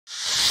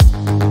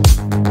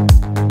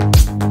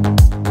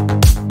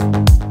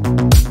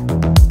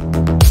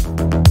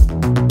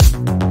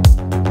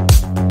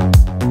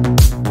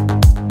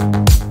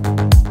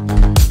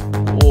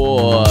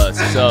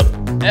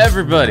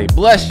everybody.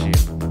 Bless you.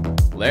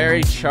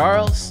 Larry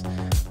Charles.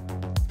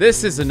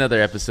 This is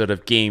another episode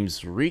of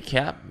Games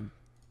Recap.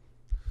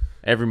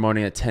 Every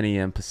morning at 10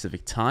 a.m.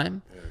 Pacific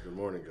time. Yeah, good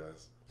morning,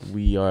 guys.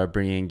 We are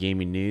bringing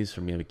gaming news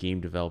from a game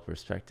developer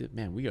perspective.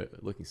 Man, we are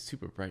looking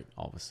super bright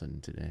all of a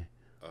sudden today.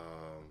 I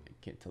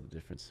can't tell the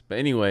difference. But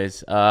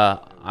anyways,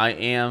 I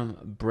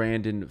am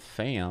Brandon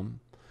Pham.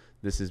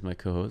 This is my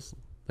co-host,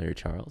 Larry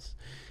Charles.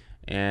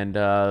 And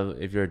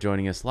if you're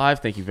joining us live,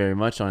 thank you very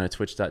much on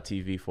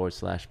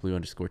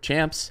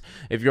twitch.tv/blue_champs.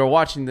 If you're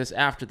watching this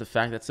after the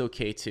fact, that's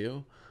okay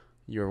too.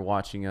 You're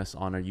watching us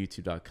on our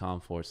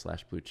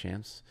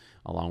youtube.com/bluechamps,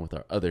 along with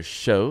our other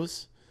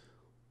shows.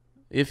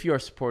 If you are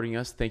supporting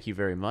us, thank you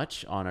very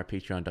much on our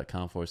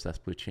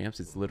patreon.com/bluechamps.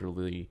 It's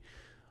literally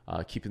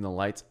keeping the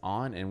lights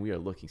on, and we are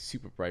looking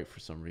super bright for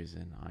some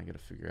reason. I got to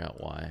figure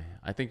out why.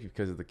 I think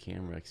because of the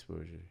camera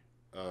exposure.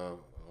 I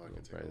can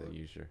take brighter a than look.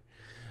 usual.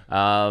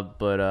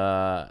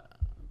 But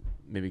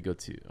maybe go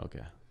to,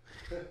 okay.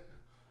 Here you go. I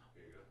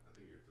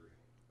think you're 3.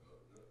 Oh,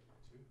 no,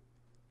 2.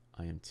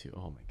 I am 2.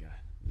 Oh my God.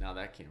 Now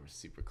that camera's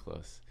super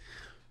close.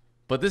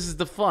 But this is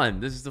the fun.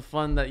 This is the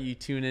fun that you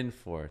tune in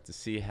for, to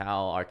see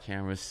how our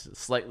cameras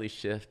slightly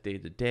shift day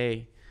to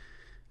day,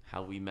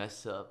 how we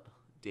mess up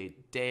day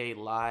to day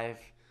live.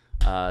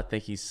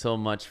 Thank you so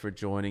much for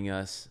joining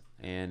us.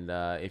 And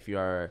if you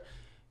are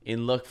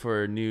in look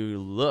for a new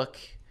look,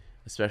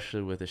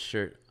 especially with a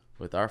shirt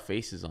with our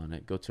faces on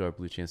it, go to our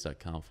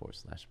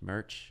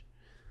bluechance.com/merch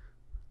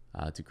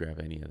to grab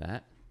any of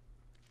that.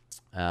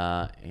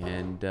 Yeah,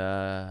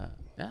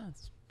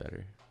 it's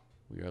better.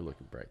 We are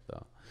looking bright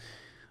though.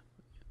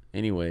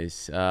 Anyways,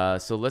 so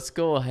let's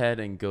go ahead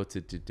and go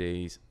to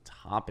today's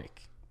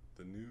topic.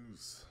 The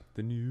news.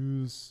 The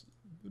news.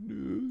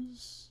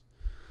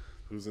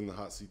 Who's in the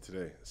hot seat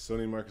today?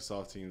 Sony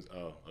Microsoft teams.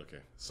 Oh, okay.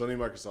 Sony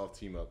Microsoft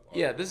team up.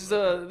 Yeah, this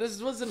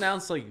was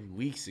announced like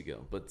weeks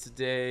ago, but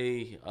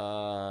today,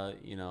 the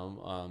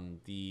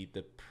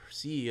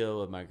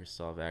CEO of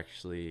Microsoft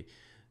actually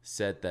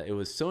said that it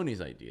was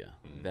Sony's idea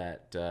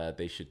that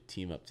they should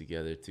team up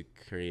together to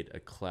create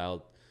a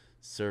cloud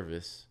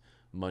service,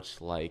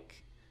 much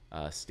like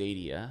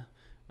Stadia,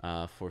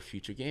 for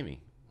future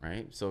gaming.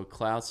 Right, so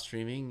cloud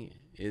streaming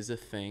is a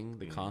thing.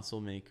 The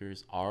console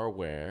makers are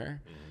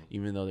aware,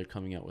 even though they're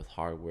coming out with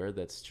hardware,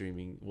 that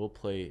streaming will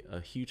play a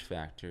huge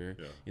factor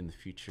in the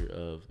future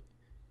of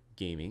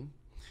gaming.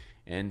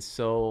 And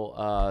so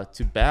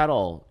to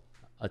battle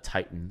a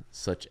titan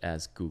such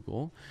as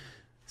Google,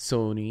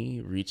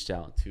 Sony reached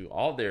out to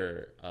all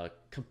their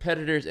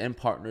competitors and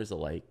partners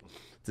alike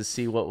to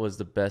see what was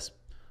the best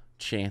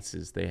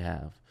chances they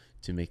have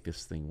to make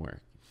this thing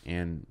work.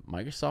 And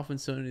Microsoft and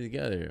Sony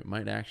together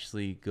might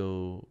actually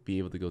be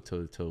able to go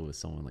toe to toe with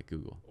someone like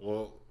Google.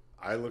 Well,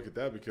 I look at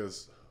that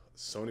because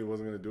Sony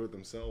wasn't going to do it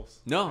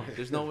themselves. No,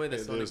 there's no way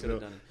that Sony could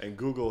have done it. And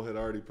Google had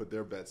already put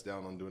their bets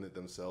down on doing it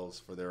themselves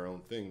for their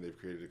own thing. They've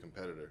created a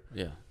competitor.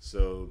 Yeah.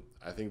 So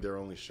I think their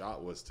only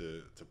shot was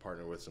to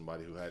partner with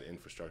somebody who had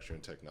infrastructure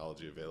and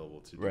technology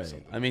available to do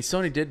something. I mean,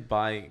 Sony did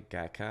buy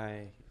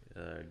Gakkai,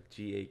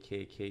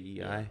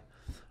 Gakkei.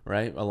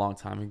 Right, a long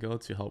time ago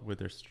to help with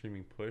their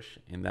streaming push,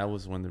 and that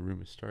was when the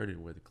rumors started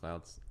where the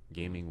cloud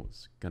gaming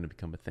was going to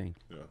become a thing.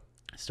 Yeah,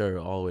 it started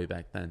all the way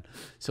back then.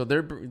 So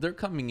they're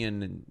coming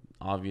in, and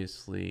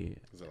obviously,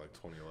 was that like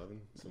 2011,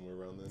 somewhere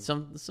around then?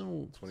 Some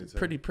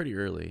pretty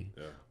early.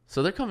 Yeah.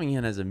 So they're coming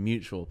in as a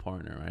mutual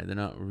partner, right? They're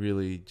not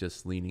really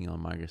just leaning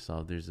on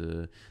Microsoft.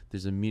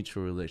 There's a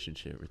mutual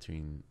relationship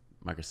between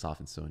Microsoft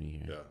and Sony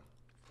here. Yeah,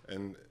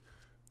 and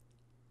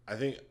I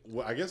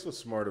guess what's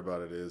smart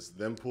about it is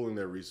them pooling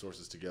their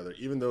resources together,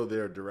 even though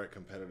they're direct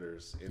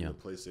competitors in the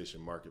PlayStation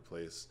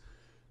marketplace.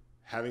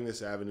 Having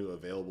this avenue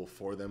available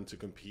for them to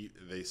compete,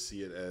 they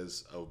see it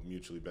as a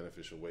mutually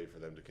beneficial way for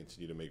them to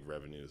continue to make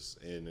revenues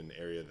in an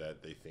area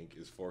that they think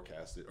is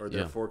forecasted, or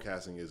their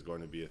forecasting is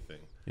going to be a thing.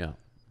 Yeah.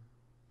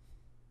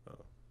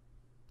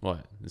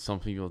 What? Some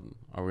people,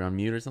 are we on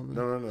mute or something?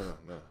 No.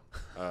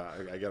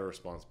 I got a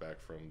response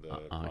back from the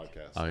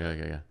podcast.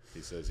 Okay.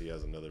 He says he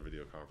has another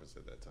video conference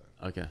at that time.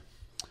 Okay.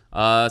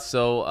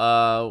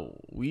 So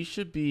we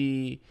should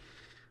be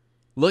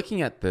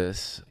looking at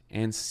this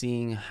and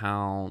seeing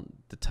how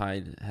the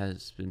tide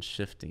has been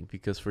shifting,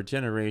 because for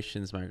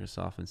generations,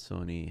 Microsoft and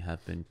Sony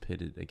have been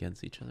pitted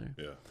against each other.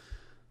 Yeah.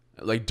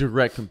 Like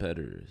direct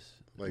competitors.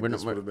 Like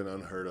this would have been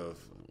unheard of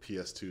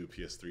PS2,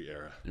 PS3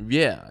 era.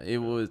 Yeah, it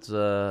was.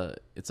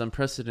 It's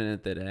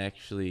unprecedented that it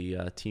actually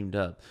teamed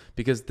up,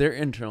 because their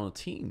internal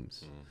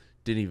teams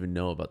didn't even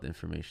know about the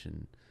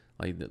information.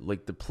 Like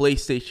the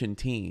PlayStation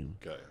team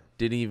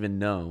didn't even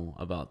know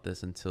about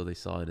this until they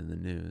saw it in the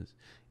news,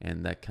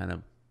 and that kind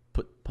of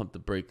pumped the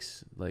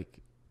brakes, like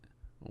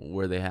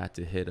where they had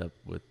to hit up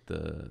with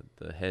the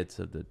heads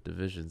of the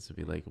divisions to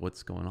be like,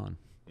 what's going on?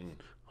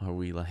 Are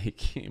we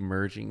like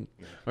emerging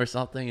or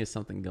something? Is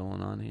something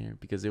going on here?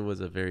 Because it was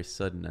a very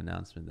sudden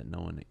announcement that no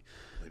one.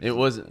 It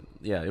wasn't.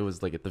 Yeah, it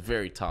was like at the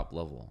very top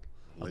level,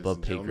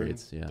 above pay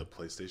grades. Yeah, the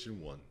PlayStation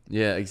 1.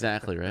 Yeah,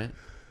 exactly right.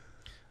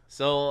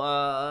 So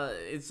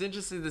it's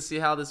interesting to see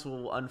how this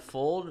will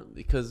unfold,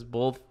 because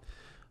both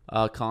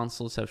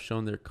consoles have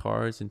shown their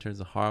cards in terms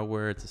of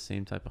hardware. It's the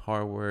same type of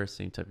hardware,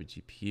 same type of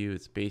GPU.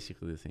 It's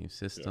basically the same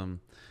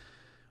system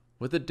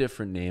with a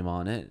different name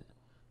on it.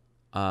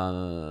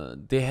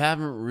 They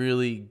haven't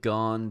really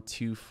gone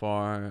too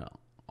far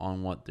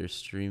on what their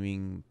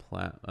streaming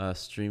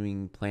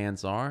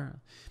plans are.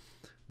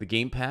 The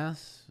Game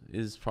Pass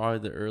is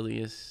probably the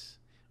earliest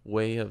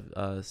way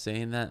of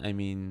saying that. I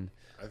mean,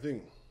 I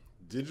think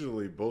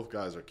digitally both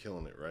guys are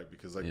killing it, right?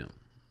 Because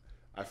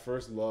I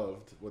first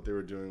loved what they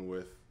were doing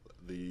with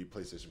the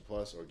PlayStation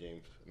Plus or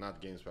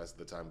not Games Pass at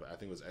the time, but I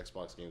think it was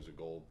Xbox Games with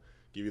Gold.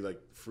 Give you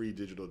like free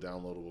digital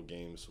downloadable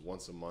games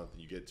once a month.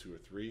 You get 2 or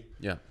 3.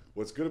 Yeah.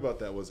 What's good about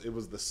that was it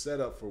was the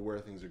setup for where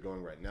things are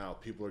going right now.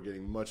 People are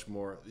getting much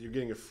more. You're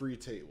getting a free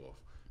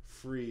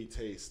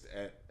taste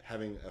at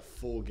having a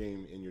full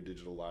game in your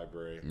digital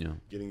library. Yeah.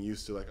 Getting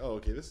used to like, oh,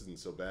 okay, this isn't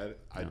so bad.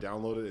 I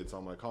downloaded it. It's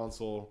on my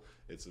console.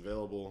 It's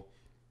available.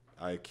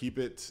 I keep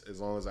it as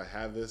long as I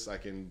have this. I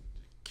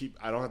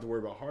don't have to worry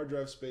about hard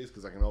drive space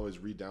because I can always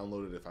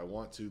re-download it if I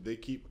want to. They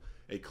keep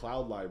a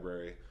cloud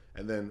library,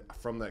 and then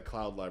from that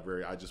cloud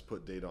library, I just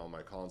put data on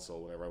my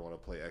console whenever I want to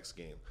play X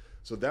game.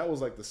 So that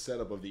was like the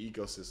setup of the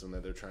ecosystem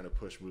that they're trying to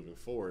push moving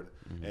forward.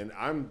 Mm-hmm. And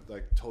I'm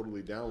like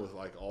totally down with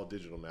like all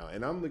digital now.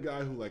 And I'm the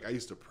guy who like I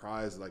used to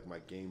prize like my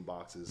game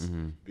boxes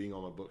being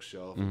on my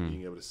bookshelf and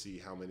being able to see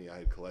how many I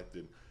had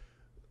collected.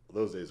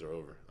 Those days are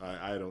over.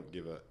 I don't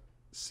give a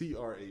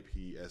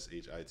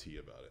crapshit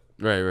about it.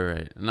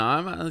 Right. No,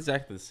 I'm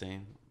exactly the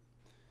same.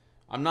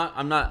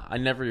 I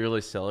never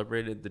really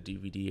celebrated the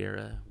DVD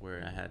era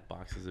where I had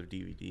boxes of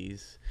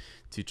DVDs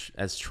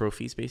as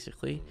trophies,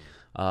 basically.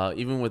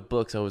 Even with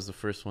books, I was the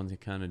first one to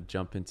kind of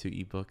jump into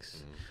ebooks.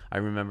 I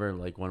remember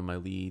like one of my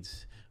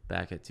leads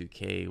back at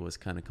 2K was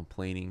kind of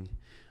complaining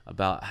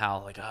about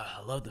how like,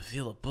 I love the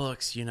feel of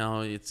books. You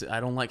know, I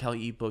don't like how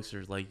ebooks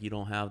are like, you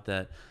don't have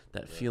that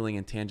feeling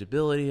and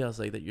tangibility. I was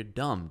like, that you're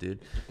dumb,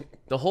 dude.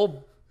 The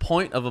whole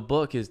point of a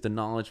book is the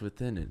knowledge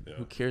within it.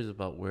 Who cares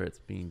about where it's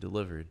being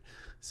delivered?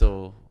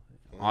 So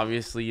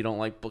obviously you don't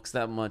like books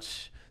that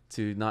much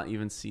to not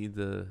even see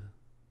the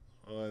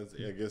I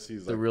guess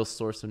he's the real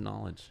source of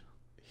knowledge.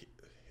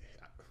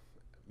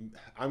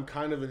 I'm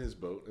kind of in his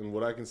boat, and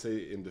what I can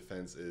say in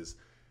defense is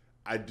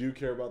I do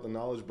care about the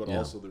knowledge, but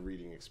also the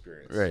reading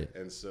experience. Right.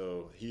 And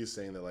so he's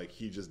saying that like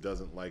he just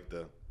doesn't like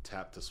the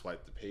tap to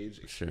swipe the page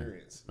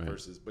experience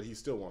versus, but he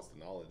still wants the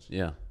knowledge.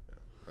 Yeah.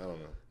 I don't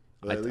know.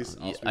 But at least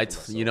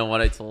you know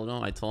what I told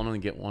him? I told him to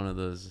get one of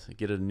those,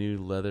 get a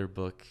new leather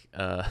book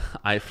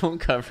iPhone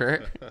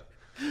cover,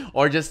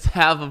 or just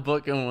have a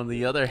book on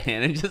the other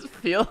hand and just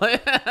feel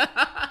it.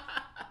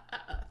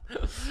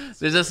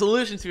 There's a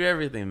solution to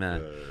everything,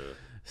 man.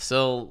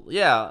 So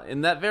yeah, in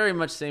that very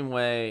much same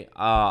way,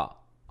 I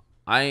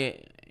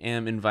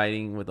am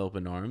inviting with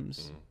open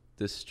arms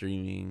this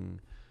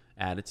streaming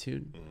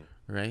attitude,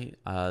 right?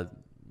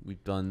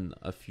 We've done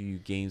a few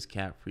Games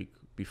Cap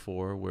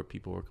before where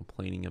people were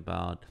complaining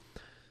about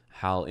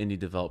how indie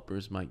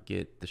developers might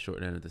get the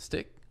short end of the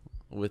stick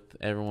with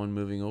everyone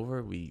moving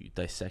over. We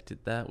dissected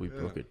that. We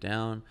broke it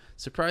down.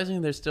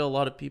 Surprisingly, there's still a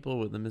lot of people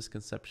with a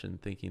misconception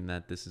thinking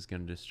that this is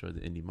going to destroy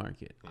the indie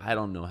market. I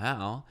don't know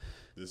how.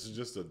 This is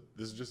just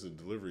a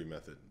delivery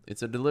method.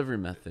 It's a delivery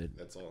method.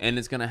 That's all. And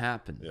it's going to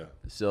happen. Yeah.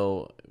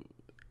 So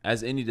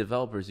as indie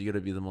developers, you got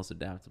to be the most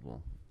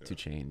adaptable to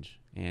change.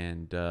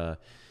 And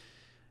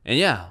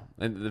yeah,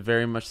 in the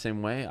very much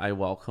same way, I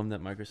welcome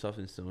that Microsoft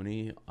and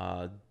Sony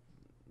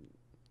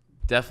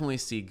definitely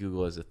see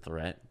Google as a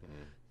threat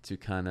to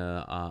kind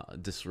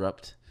of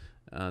disrupt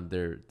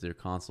their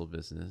console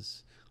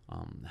business.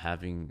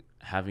 Having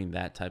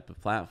that type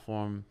of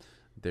platform,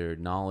 their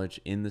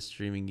knowledge in the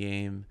streaming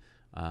game,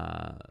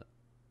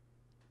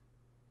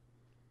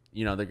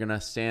 they're gonna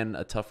stand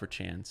a tougher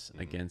chance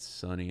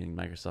against Sony and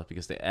Microsoft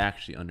because they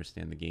actually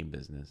understand the game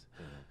business.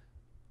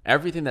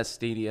 Everything that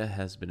Stadia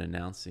has been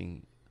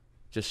announcing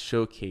just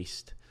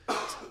showcased,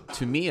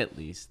 to me at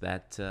least,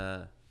 that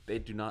they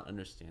do not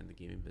understand the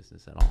gaming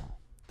business at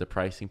all. The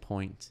pricing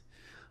point,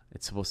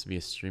 it's supposed to be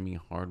a streaming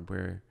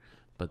hardware,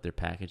 but they're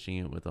packaging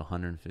it with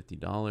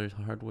 $150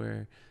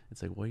 hardware.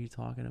 It's like, what are you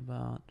talking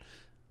about?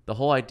 The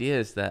whole idea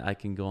is that I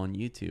can go on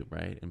YouTube,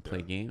 right, and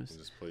play games.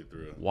 Just play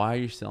through it. Why are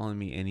you selling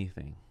me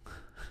anything?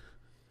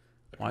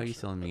 Why are you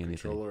selling me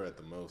anything? A controller at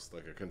the most,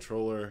 like a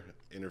controller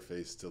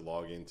interface to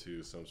log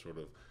into some sort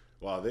of.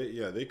 Wow,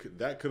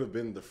 that could have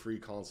been the free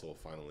console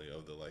finally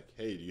of the like,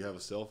 hey, do you have a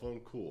cell phone?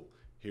 Cool,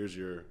 here's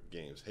your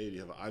games. Hey, do you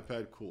have an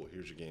iPad? Cool,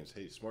 here's your games.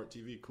 Hey, smart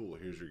TV? Cool,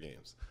 here's your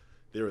games.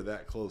 They were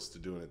that close to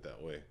doing it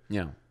that way.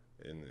 Yeah.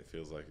 And it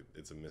feels like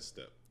it's a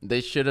misstep. They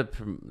should have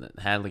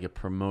had like a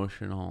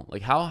promotional,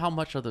 like how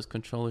much are those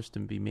controllers to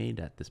be made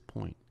at this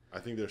point? I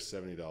think they're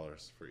 $70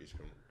 for each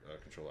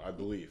controller, I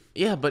believe.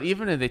 Yeah, but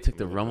even if they took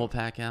the Rumble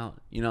pack out,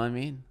 you know what I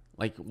mean?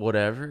 Like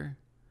whatever.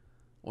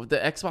 Well, the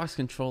Xbox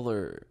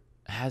controller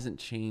hasn't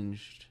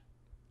changed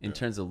in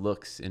terms of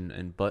looks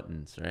and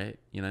buttons, right?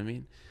 You know what I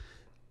mean?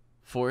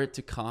 For it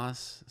to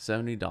cost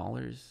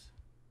 $70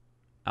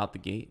 out the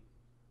gate.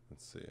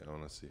 Let's see. I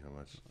want to see how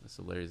much.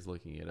 So Larry's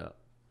looking it up.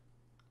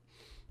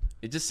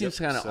 It just seems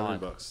kind of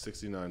odd. $7,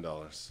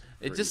 $69.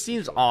 It just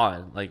seems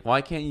odd. Like,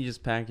 why can't you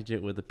just package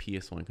it with a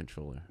PS1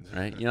 controller,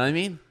 right? You know what I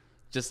mean?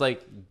 Just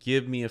like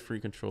give me a free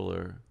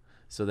controller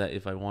so that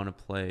if I want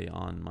to play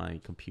on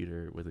my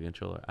computer with a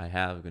controller, I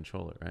have a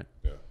controller, right?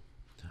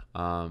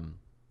 Yeah.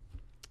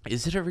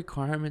 Is it a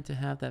requirement to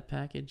have that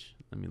package?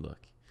 Let me look.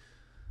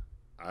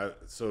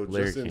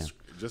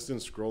 Just in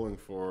scrolling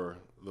for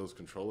those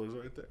controllers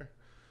right there,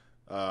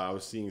 I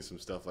was seeing some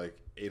stuff like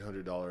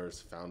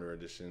 $800 Founder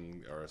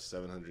Edition or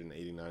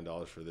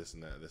 $789 for this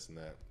and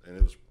that, and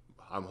it was.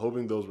 I'm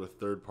hoping those were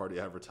third-party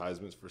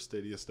advertisements for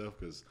Stadia stuff,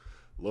 because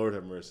Lord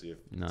have mercy if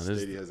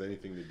Stadia has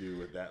anything to do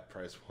with that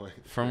price point.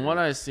 From what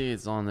I see,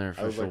 it's on their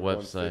official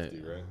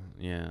website. Right?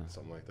 Yeah,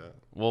 something like that.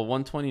 Well,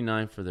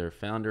 $129 for their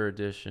Founder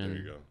Edition.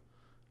 There you go.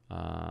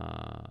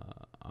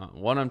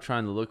 What I'm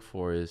trying to look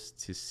for is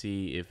to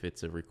see if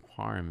it's a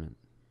requirement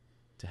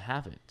to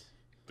have it.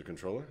 The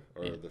controller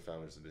or the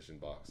Founders Edition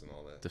box and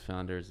all that? The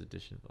Founders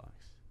Edition box.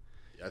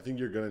 I think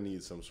you're going to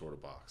need some sort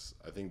of box.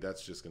 I think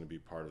that's just going to be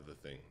part of the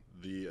thing.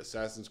 The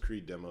Assassin's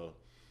Creed demo,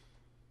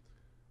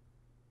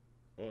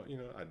 well,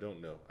 I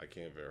don't know. I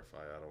can't verify.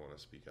 I don't want to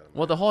speak out of my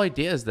Well, the whole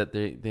idea is that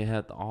they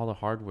had all the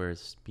hardware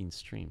is being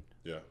streamed.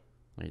 Yeah.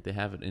 Right? They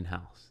have it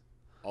in-house.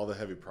 All the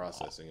heavy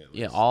processing, at least.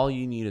 Yeah, all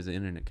you need is an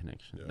internet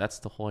connection. Yeah. That's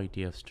the whole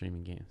idea of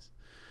streaming games.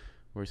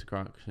 Where's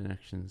the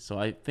connection? So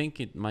I think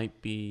it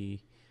might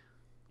be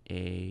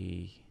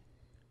a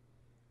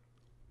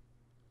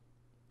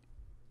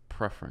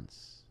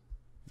preference.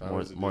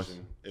 Founders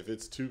Edition. If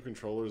it's 2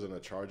 controllers and a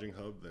charging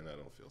hub, then I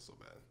don't feel so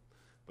bad.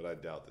 But I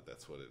doubt that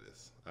that's what it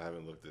is. I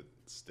haven't looked at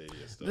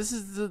Stadia stuff. This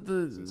is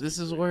this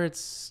is where it's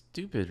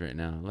stupid right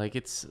now. Like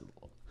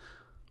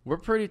we're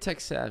pretty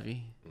tech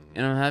savvy,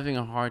 and I'm having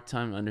a hard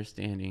time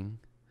understanding,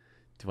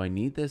 do I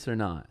need this or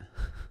not?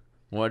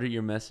 What are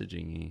you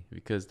messaging me?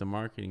 Because the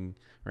marketing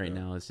right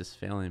now is just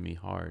failing me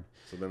hard.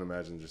 So then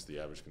imagine just the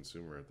average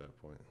consumer at that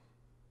point.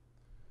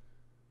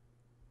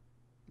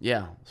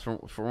 Yeah, from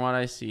what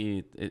I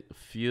see, it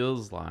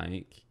feels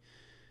like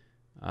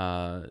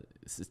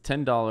it's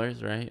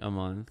 $10, right, a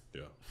month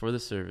for the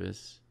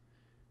service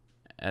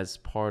as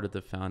part of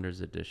the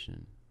Founders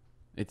Edition.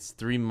 It's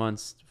 3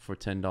 months for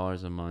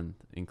 $10 a month,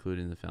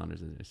 including the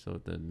Founders Edition. So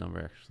the number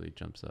actually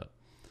jumps up.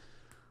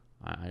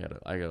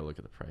 I gotta look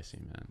at the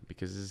pricing, man,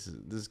 because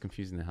this is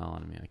confusing the hell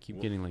out of me. I keep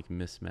getting like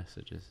missed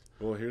messages.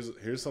 Well,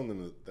 here's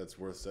something that's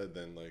worth said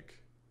then. Like,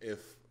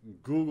 if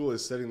Google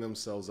is setting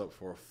themselves up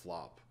for a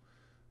flop,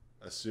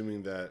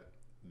 assuming that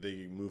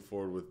they move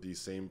forward with these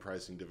same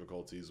pricing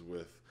difficulties,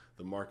 with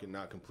the market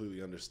not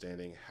completely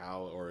understanding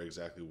how or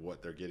exactly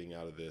what they're getting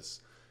out of this,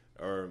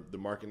 or the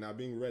market not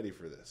being ready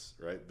for this,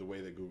 right? The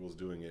way that Google's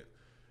doing it,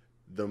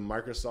 the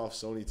Microsoft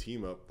Sony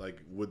team up,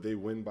 like, would they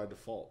win by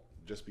default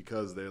just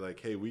because they're like,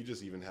 hey, we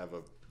just even have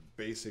a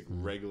basic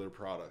regular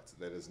product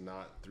that is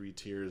not 3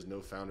 tiers,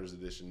 no Founders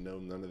Edition, no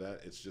none of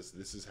that. It's just,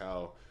 this is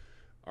how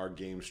our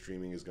game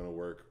streaming is going to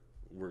work.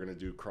 We're going to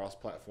do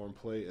cross-platform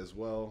play as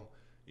well.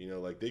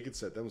 Like, they could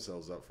set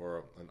themselves up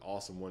for an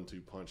awesome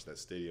 1-2 punch that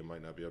Stadia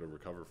might not be able to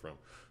recover from.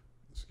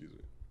 Excuse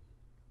me.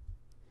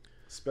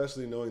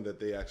 Especially knowing that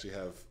they actually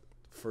have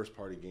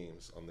first-party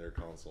games on their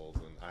consoles,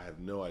 and I have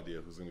no idea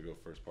who's going to go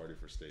first-party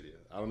for Stadia.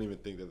 I don't even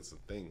think that it's a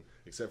thing,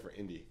 except for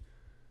indie.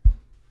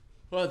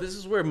 Well, this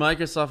is where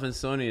Microsoft and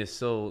Sony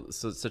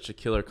is such a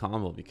killer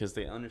combo, because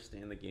they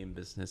understand the game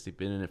business. They've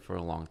been in it for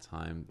a long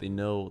time. They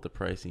know the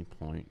pricing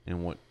point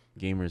and what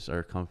gamers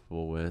are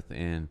comfortable with,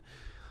 and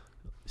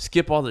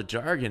skip all the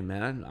jargon,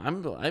 man.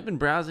 I've been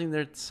browsing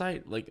their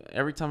site. Like,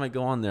 every time I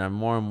go on there, I'm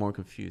more and more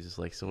confused. It's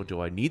like, so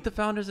do I need the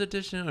Founders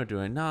Edition or do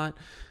I not?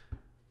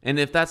 And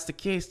if that's the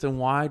case, then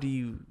why do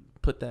you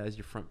put that as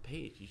your front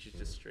page? You should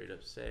just straight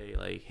up say,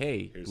 like,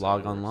 hey, here's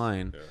log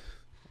online,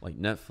 like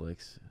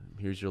Netflix.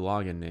 Here's your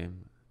login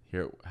name.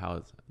 Here, how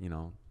it's,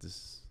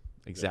 this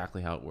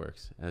exactly how it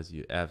works as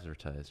you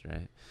advertise,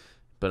 right?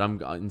 But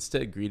I'm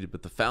instead greeted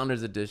with the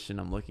Founders Edition.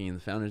 I'm looking in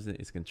the Founders.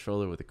 It's a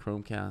controller with a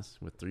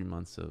Chromecast with 3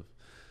 months of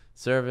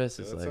service.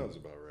 Yeah, it's that like, sounds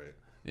about right.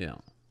 Yeah,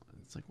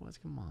 it's like, what?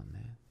 Come on,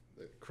 man.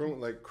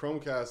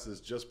 Chromecast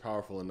is just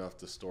powerful enough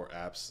to store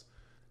apps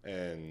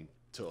and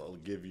to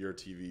give your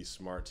TV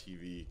smart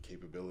TV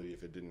capability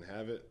if it didn't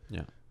have it.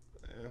 Yeah.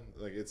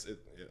 Like,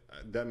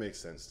 that makes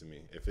sense to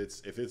me. If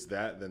it's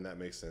that, then that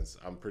makes sense.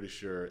 I'm pretty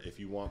sure if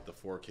you want the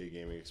 4K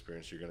gaming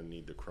experience, you're gonna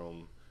need the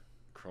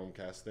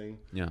Chromecast thing.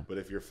 Yeah. But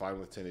if you're fine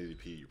with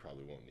 1080p, you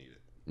probably won't need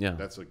it. Yeah.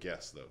 That's a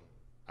guess, though.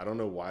 I don't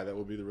know why that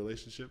would be the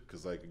relationship,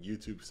 because like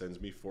YouTube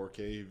sends me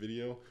 4K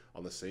video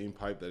on the same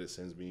pipe that it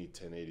sends me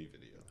 1080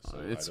 video. So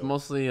it's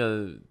mostly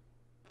a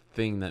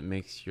thing that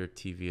makes your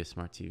TV a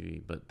smart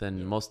TV, but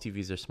then most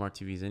TVs are smart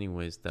TVs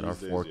anyways that are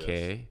 4K.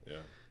 Yes. Yeah.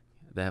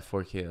 That have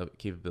 4K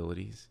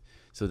capabilities.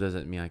 So does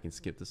that mean I can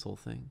skip this whole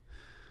thing?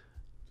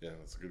 Yeah,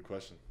 that's a good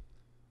question.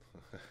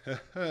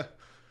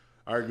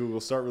 All right, Google,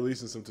 start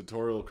releasing some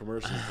tutorial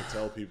commercials to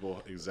tell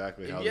people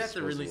exactly how this is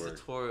supposed to work. You have to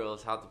release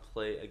tutorials how to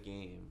play a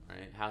game,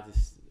 right? How to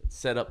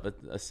set up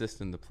a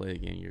system to play a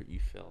game. You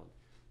failed.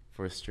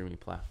 for a streaming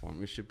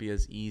platform. It should be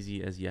as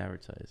easy as you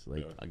advertise.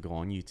 Like, I go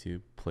on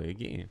YouTube, play a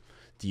game.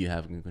 Do you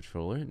have a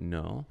controller?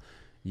 No.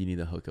 You need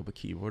to hook up a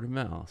keyboard and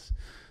mouse.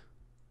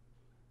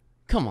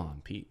 Come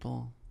on,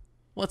 people.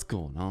 What's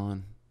going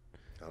on?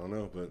 I don't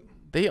know, but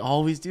they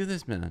always do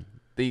this, man.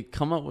 They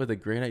come up with a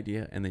great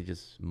idea and they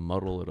just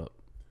muddle it up.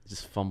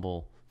 Just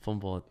fumble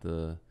at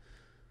the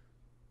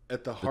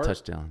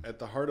touchdown. At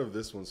the heart of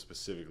this one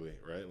specifically,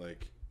 right?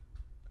 Like,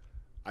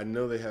 I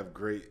know they have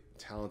great,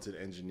 talented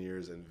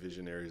engineers and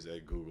visionaries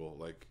at Google.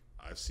 Like,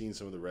 I've seen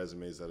some of the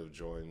resumes that have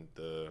joined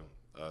the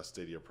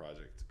Stadia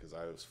project because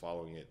I was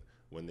following it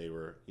when they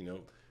were,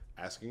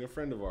 asking a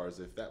friend of ours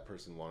if that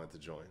person wanted to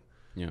join.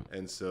 Yeah.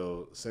 And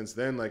so since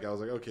then, like, I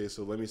was like, okay,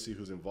 so let me see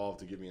who's involved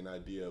to give me an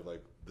idea of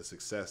like the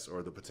success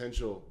or the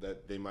potential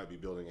that they might be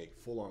building a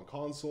full-on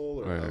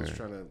console. Or I was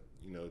trying to,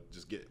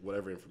 just get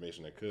whatever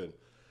information I could.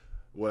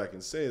 What I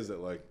can say is that,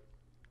 like,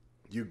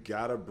 you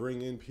gotta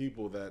bring in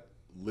people that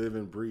live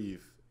and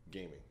breathe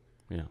gaming.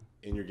 Yeah.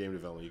 In your game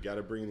development, you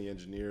gotta bring in the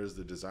engineers,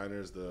 the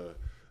designers, the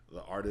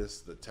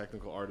artists, the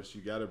technical artists.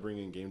 You gotta bring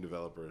in game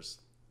developers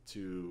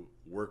to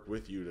work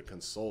with you, to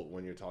consult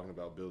when you're talking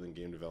about building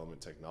game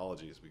development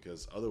technologies,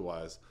 because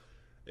otherwise,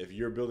 if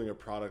you're building a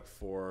product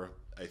for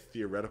a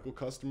theoretical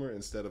customer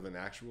instead of an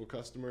actual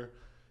customer,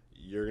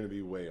 you're going to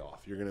be way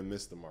off. You're going to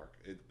miss the mark.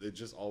 It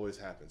just always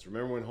happens.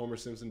 Remember when Homer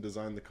Simpson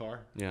designed the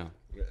car? Yeah.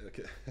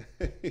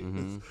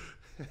 Mm-hmm.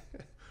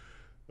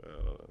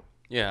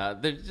 Yeah,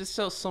 there's just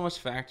so much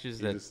factors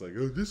that just like,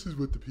 oh, this is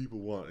what the people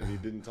want, and he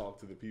didn't talk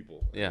to the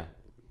people. Yeah.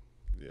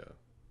 Yeah.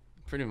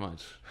 Pretty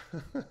much.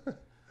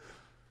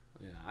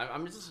 Yeah,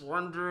 I'm just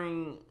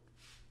wondering.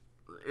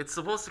 It's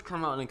supposed to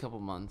come out in a couple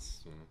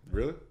months.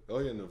 Really? Oh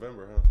yeah,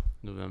 November, huh?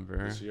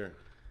 November this year.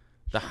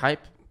 The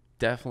hype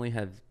definitely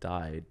has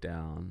died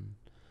down.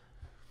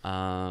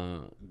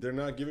 They're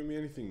not giving me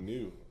anything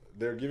new.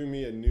 They're giving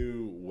me a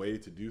new way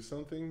to do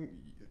something,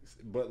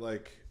 but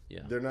like,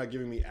 they're not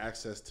giving me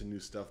access to new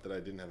stuff that I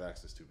didn't have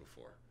access to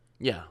before.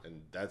 Yeah,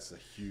 and that's a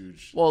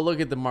huge. Well, look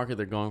at the market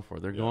they're going for.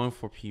 They're going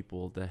for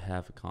people that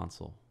have a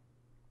console,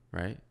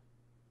 right?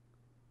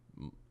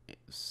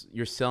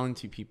 You're selling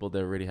to people that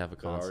already have a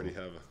console. That already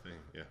have a thing,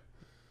 yeah.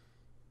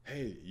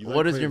 Hey,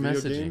 what is your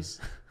messaging? Games?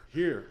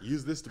 Here,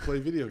 use this to play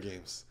video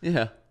games.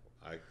 Yeah.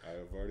 I've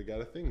already got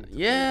a thing.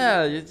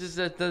 Yeah, it just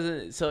that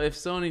doesn't. So if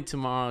Sony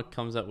tomorrow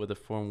comes up with a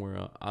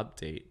firmware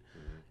update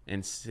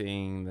and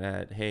saying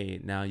that, hey,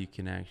 now you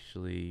can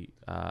actually,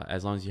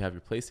 as long as you have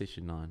your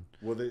PlayStation on,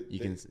 well, they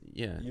can,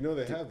 yeah. You know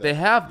they have that. They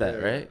have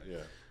that, right? Yeah.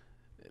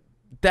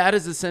 That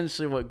is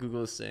essentially what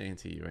Google is saying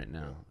to you right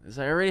now. Is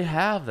I already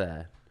have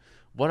that.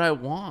 What I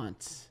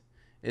want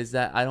is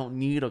that I don't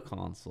need a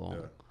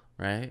console,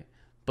 right?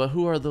 But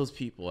who are those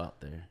people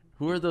out there?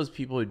 Who are those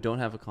people who don't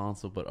have a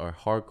console but are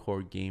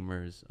hardcore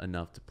gamers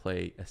enough to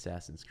play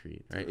Assassin's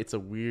Creed, right? It's a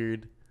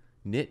weird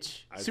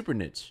niche, super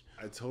niche.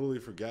 I totally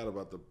forgot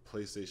about the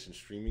PlayStation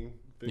streaming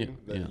thing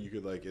you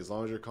could, like, as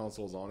long as your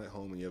console's on at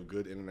home and you have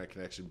good internet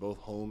connection, both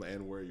home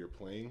and where you're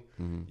playing,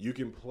 you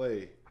can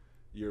play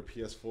your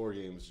PS4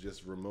 games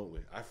just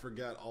remotely. I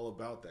forgot all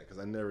about that because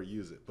I never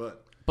use it,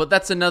 But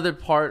that's another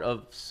part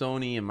of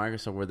Sony and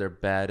Microsoft where they're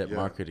bad at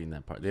marketing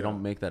that part. They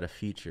don't make that a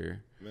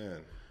feature. Man,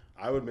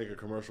 I would make a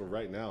commercial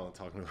right now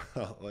talking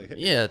about, like,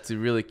 to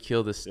really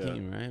kill the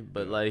Steam, right?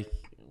 But like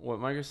what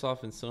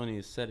Microsoft and Sony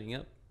is setting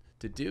up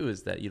to do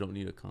is that you don't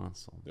need a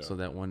console, so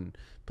that when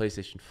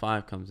PlayStation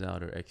 5 comes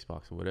out or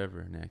Xbox or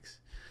whatever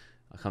next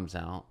comes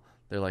out,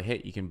 they're like,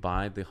 hey, you can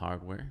buy the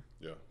hardware,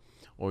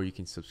 or you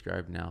can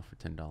subscribe now for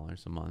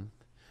 $10 a month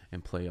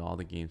and play all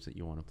the games that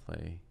you want to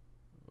play.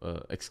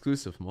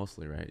 Exclusive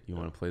mostly, right? You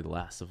want to play The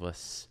Last of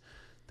Us,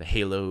 the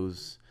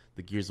Halos,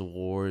 the Gears of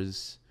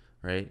Wars,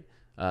 right?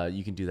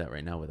 You can do that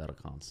right now without a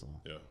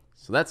console. Yeah.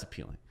 So that's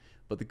appealing.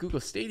 But the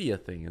Google Stadia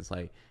thing is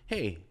like,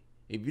 hey,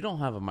 if you don't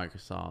have a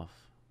Microsoft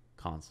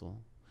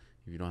console,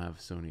 if you don't have a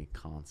Sony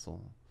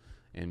console,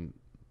 and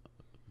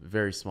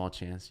very small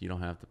chance you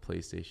don't have the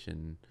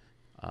PlayStation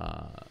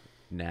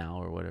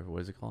Now or whatever,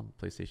 what is it called?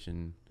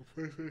 PlayStation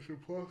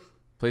Plus.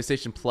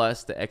 PlayStation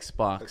Plus, the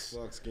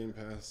Xbox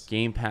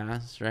Game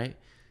Pass, right?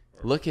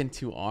 Look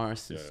into our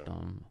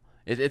system.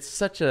 It's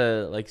such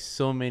a, like,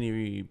 so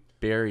many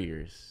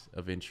barriers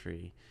of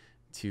entry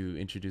to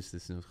introduce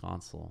this new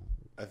console.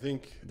 I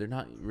think they're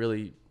not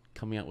really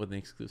coming out with an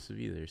exclusive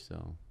either.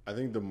 So I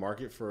think the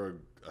market for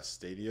a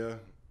Stadia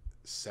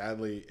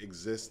sadly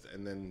exists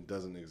and then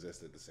doesn't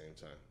exist at the same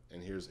time.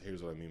 And here's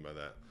what I mean by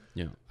that.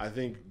 Yeah. I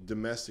think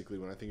domestically,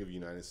 when I think of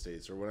United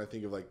States, or when I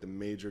think of like the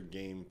major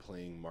game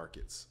playing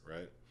markets,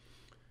 right?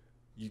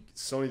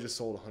 Sony just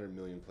sold 100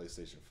 million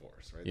PlayStation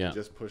 4s, right? Yeah. They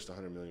just pushed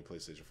 100 million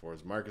PlayStation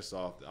 4s.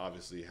 Microsoft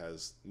obviously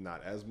has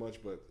not as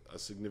much, but a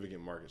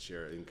significant market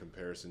share in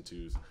comparison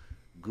to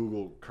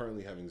Google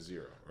currently having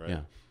 0, right?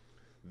 Yeah.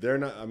 They're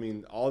not, I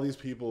mean, all these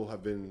people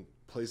have been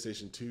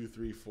PlayStation 2,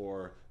 3,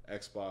 4,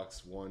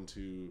 Xbox 1,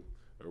 2,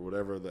 or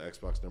whatever the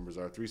Xbox numbers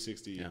are,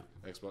 360,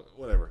 Xbox,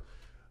 whatever.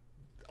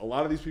 A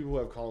lot of these people who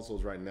have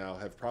consoles right now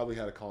have probably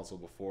had a console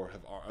before.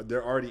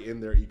 They're already in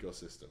their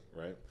ecosystem,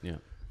 right? Yeah.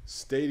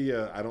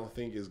 Stadia, I don't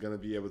think is going to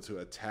be able to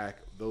attack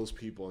those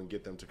people and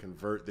get them to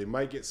convert. They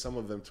might get some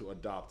of them to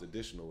adopt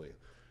additionally.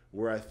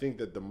 Where I think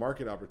that the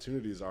market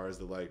opportunities are is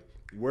that, like,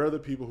 where are the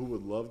people who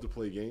would love to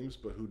play games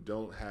but who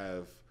don't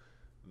have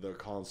the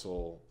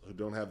console,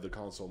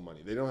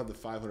 money? They don't have the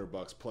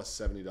 $500 plus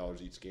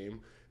 $70 each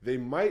game. They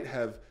might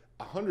have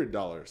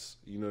 $100.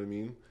 You know what I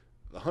mean?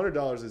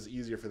 $100 is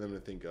easier for them to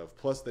think of.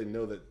 Plus, they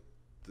know that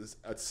this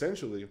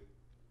essentially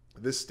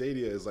this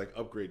Stadia is like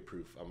upgrade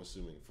proof, I'm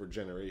assuming, for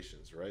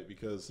generations, right?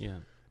 Because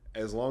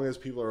as long as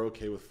people are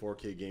okay with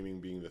 4K gaming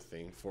being the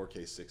thing,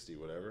 4K 60,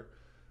 whatever,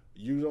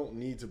 you don't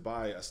need to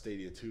buy a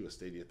Stadia 2, a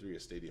Stadia 3, a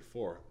Stadia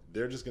 4.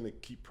 They're just going to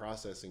keep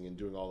processing and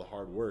doing all the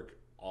hard work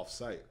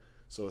off-site.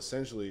 So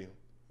essentially,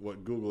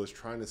 what Google is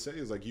trying to say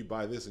is, like, you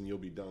buy this and you'll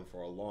be done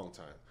for a long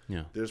time.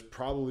 Yeah. There's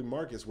probably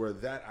markets where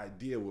that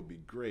idea would be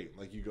great.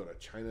 Like, you go to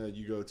China,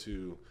 you go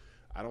to,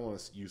 I don't want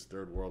to use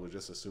third world or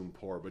just assume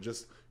poor, but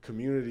just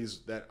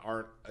communities that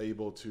aren't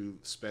able to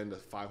spend a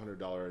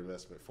 $500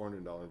 investment,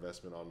 $400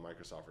 investment on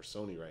Microsoft or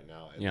Sony right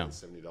now, and then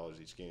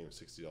 $70 each game,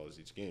 $60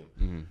 each game.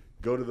 Mm-hmm.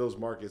 Go to those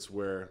markets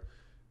where,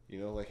 you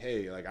know, like,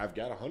 hey, like, I've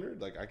got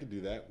 100, like, I could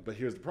do that. But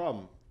here's the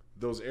problem.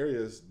 Those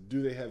areas,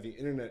 do they have the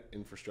internet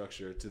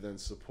infrastructure to then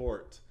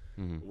support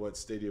what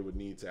Stadia would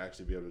need to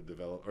actually be able to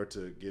develop or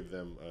to give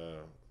them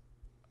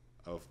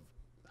a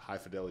high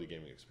fidelity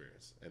gaming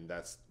experience? And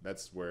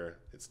that's where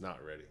it's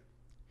not ready.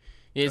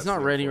 Yeah, it's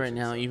not ready right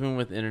now. Even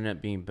with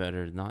internet being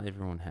better, not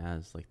everyone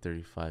has like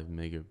 35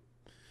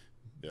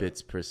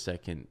 megabits per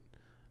second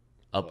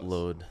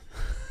upload.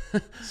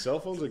 Cell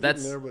phones are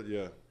getting there, but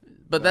yeah.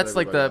 But that's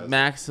like the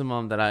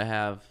maximum that I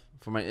have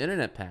for my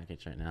internet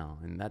package right now,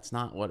 and that's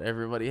not what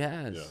everybody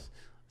has. Yeah.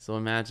 So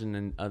imagine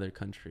in other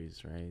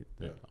countries, right,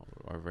 that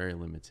are very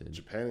limited.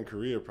 Japan and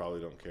Korea probably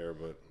don't care,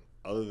 but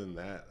other than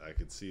that, I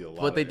could see a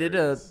lot. But they did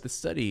the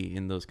study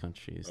in those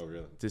countries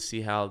to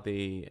see how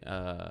they,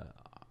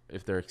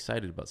 if they're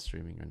excited about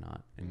streaming or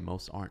not, and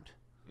most aren't.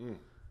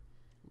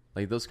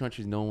 Like those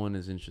countries, no one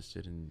is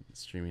interested in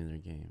streaming their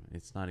game.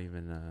 It's not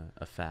even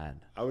a fad.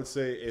 I would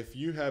say if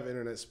you have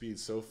internet speed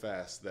so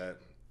fast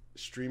that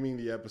streaming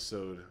the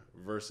episode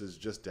versus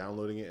just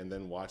downloading it and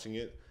then watching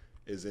it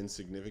is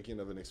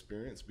insignificant of an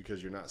experience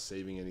because you're not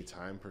saving any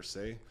time per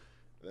se,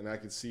 then I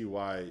can see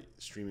why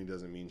streaming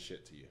doesn't mean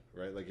shit to you,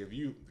 right? Like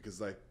because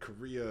like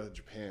Korea,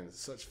 Japan,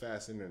 it's such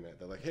fast internet.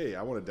 They're like, hey,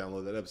 I want to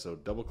download that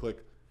episode. Double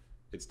click,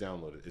 it's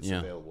downloaded. It's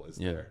available. It's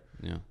there.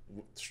 Yeah.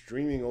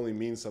 Streaming only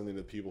means something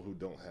to people who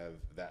don't have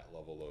that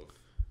level of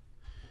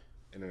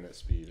internet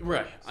speed.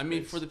 Right. I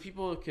mean, for the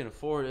people who can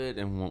afford it,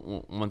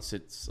 and once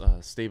it's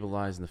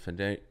stabilized and the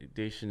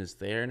foundation is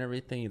there and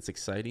everything, it's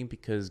exciting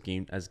because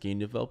as game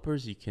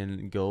developers, you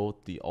can go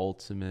with the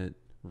ultimate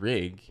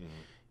rig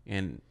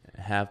and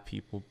have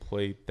people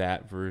play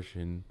that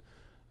version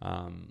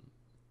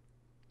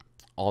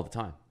all the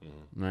time,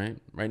 right?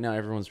 Right now,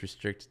 everyone's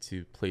restricted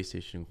to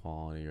PlayStation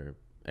quality or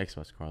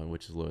Xbox quality,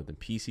 which is lower than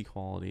PC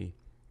quality.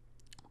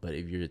 But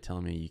if you're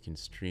telling me you can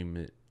stream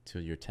it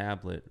to your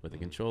tablet with a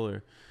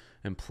controller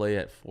and play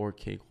at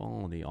 4K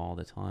quality all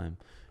the time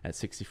at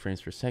 60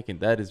 frames per second,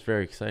 that is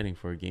very exciting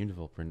for a game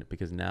developer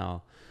because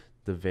now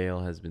the veil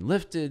has been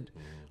lifted.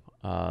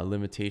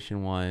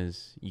 Limitation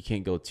wise, you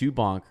can't go too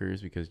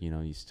bonkers because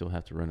you still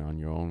have to run it on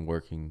your own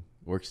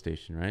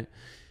workstation, right?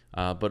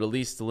 But at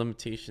least the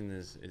limitation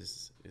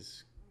is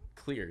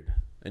cleared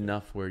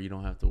enough where you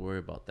don't have to worry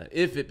about that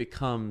if it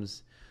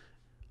becomes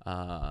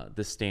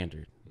the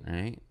standard,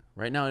 right?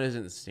 Right now it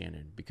isn't the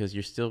standard because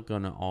you're still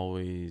gonna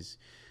always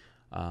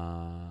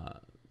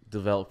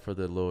develop for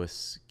the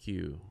lowest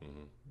SKU,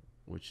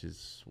 which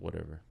is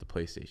whatever, the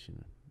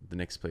PlayStation, the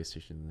next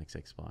PlayStation, the next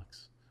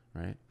Xbox,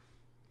 right?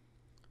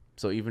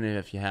 So even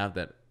if you have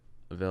that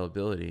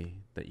availability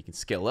that you can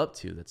scale up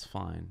to, that's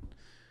fine,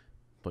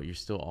 but you're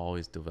still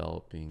always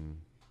developing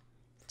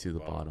to the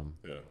bottom.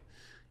 Yeah.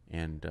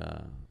 And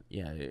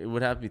it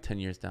would have to be 10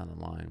 years down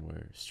the line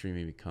where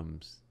streaming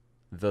becomes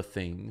the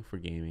thing for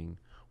gaming,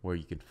 where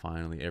you can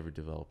finally, every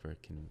developer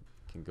can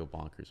go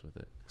bonkers with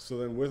it. So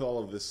then with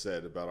all of this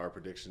said about our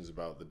predictions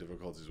about the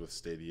difficulties with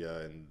Stadia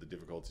and the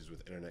difficulties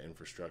with internet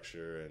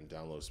infrastructure and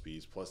download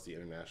speeds, plus the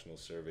international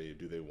survey,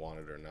 do they want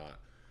it or not?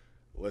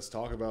 Let's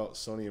talk about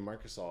Sony and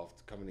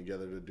Microsoft coming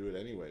together to do it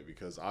anyway,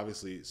 because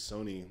obviously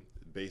Sony,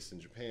 based in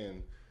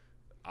Japan,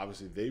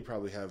 obviously they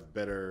probably have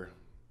better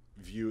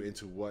view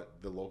into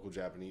what the local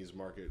Japanese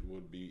market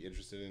would be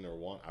interested in or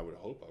want. I would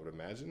hope, I would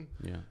imagine.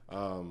 Yeah.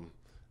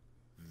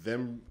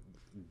 Them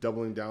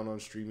doubling down on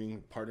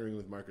streaming, partnering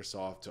with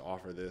Microsoft to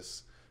offer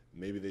this.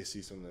 Maybe they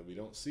see something that we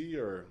don't see,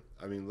 or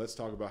I mean, let's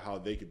talk about how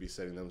they could be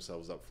setting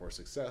themselves up for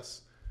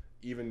success,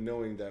 even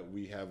knowing that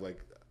we have like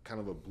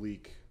kind of a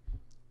bleak,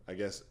 I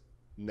guess,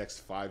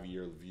 next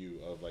 5-year view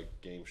of like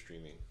game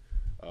streaming.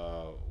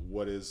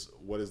 What is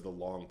the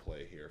long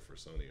play here for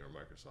Sony or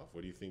Microsoft?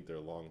 What do you think their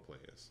long play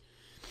is?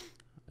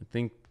 I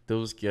think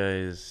those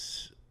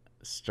guys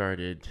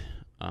started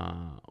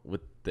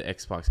with the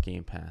Xbox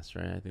Game Pass,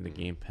 right? I think the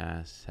Game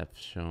Pass have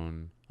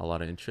shown a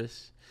lot of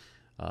interest,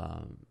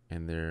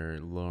 and they're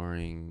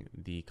lowering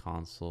the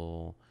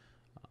console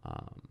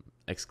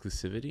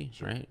exclusivity,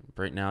 Sure. right?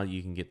 Right now,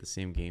 you can get the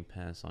same Game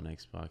Pass on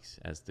Xbox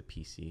as the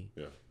PC.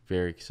 Yeah.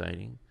 Very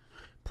exciting.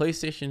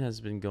 PlayStation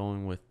has been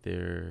going with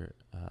their.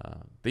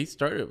 They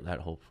started that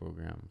whole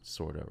program,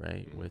 sort of,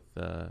 right? Mm-hmm. With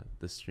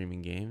the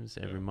streaming games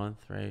every month,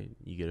 right?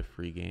 You get a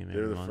free game every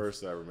They're the month.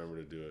 first that I remember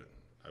to do it,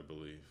 I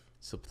believe.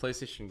 So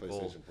PlayStation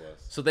Gold.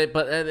 Plus. So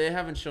they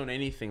haven't shown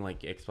anything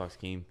like Xbox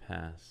Game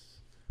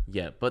Pass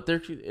yet. But they're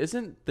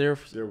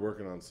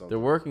working on something. They're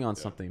working on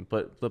something.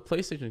 But the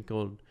PlayStation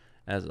Gold,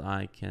 as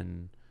I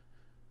can,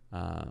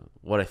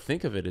 what I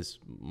think of it is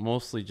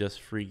mostly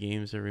just free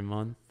games every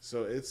month.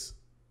 So it's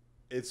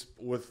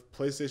with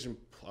PlayStation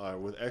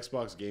with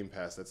Xbox Game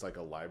Pass. That's like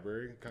a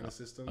library kind of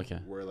system,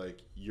 where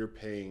like you're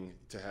paying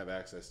to have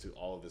access to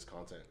all of this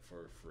content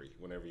for free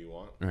whenever you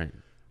want.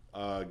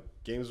 Right.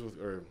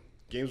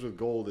 Games with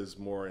Gold is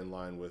more in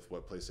line with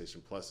what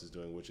PlayStation Plus is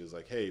doing, which is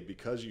like, hey,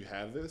 because you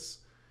have this,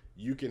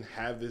 you can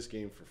have this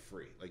game for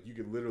free. Like you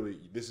could literally,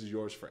 this is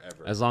yours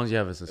forever. As long as you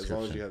have a subscription.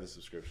 As long as you have the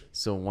subscription.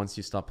 So once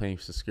you stop paying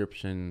for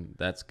subscription,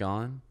 that's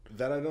gone?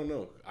 That I don't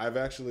know. My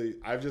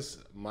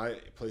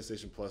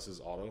PlayStation Plus is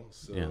auto,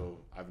 so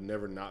I've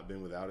never not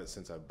been without it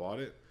since I bought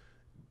it.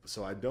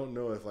 So I don't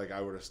know if like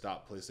I were to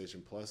stop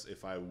PlayStation Plus,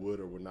 if I would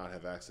or would not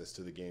have access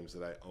to the games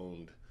that I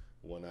owned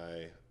when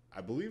I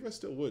believe I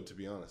still would, to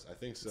be honest. I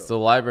think so. So the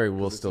library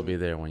will still be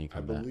there when you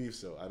come back. I believe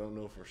so. I don't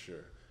know for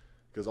sure.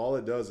 Because all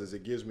it does is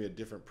it gives me a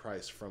different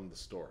price from the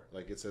store.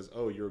 Like it says,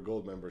 oh, you're a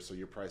gold member, so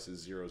your price is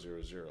 000.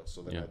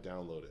 So then I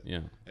download it. Yeah.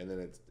 And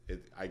then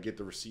I get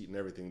the receipt and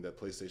everything that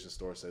PlayStation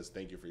Store says,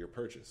 thank you for your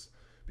purchase.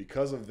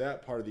 Because of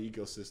that part of the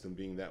ecosystem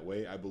being that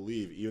way, I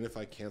believe even if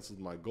I canceled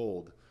my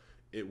gold,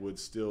 it would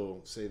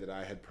still say that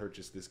I had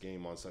purchased this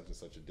game on such and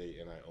such a date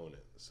and I own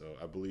it. So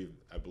I believe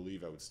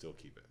I would still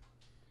keep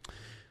it.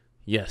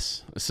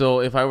 Yes. So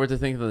if I were to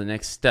think of the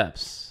next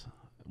steps,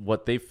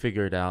 what they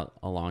figured out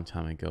a long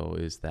time ago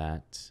is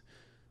that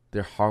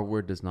their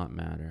hardware does not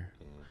matter.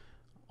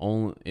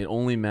 It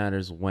only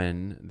matters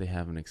when they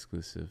have an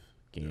exclusive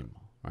game,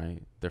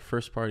 right? Their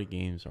first party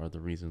games are the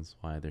reasons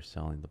why they're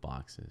selling the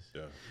boxes.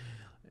 Yeah.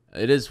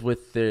 It is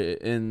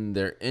in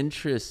their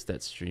interest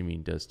that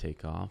streaming does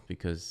take off,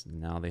 because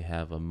now they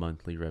have a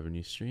monthly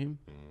revenue stream,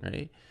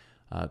 right?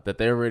 That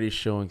they're already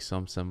showing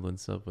some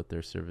semblance of with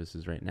their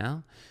services right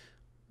now.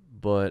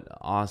 But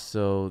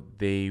also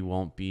they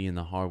won't be in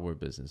the hardware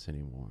business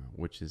anymore,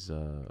 which is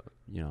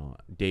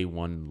day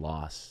one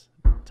loss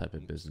type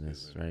of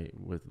business, right?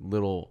 With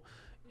little,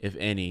 if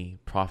any,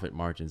 profit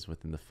margins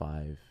within the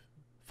 5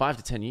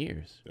 to 10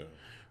 years,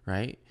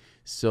 right?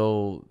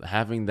 So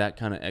having that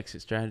kind of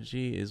exit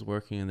strategy is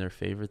working in their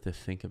favor to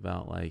think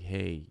about like,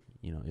 hey,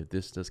 if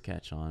this does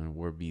catch on,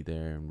 we'll be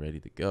there and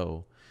ready to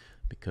go,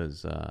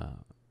 because the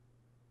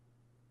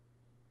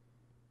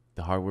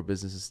hardware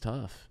business is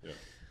tough. Yeah.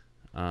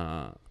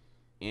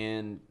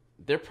 And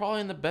they're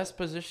probably in the best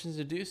positions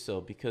to do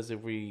so, because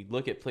if we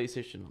look at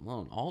PlayStation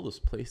alone, all those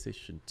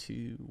PlayStation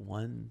 2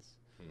 ones,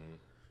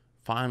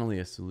 finally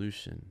a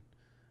solution.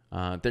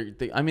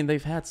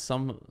 They've had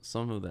some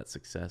of that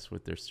success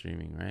with their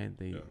streaming, right?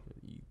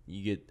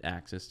 You get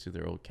access to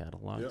their old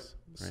catalogs. Yep.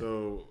 Right?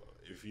 So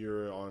if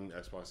you're on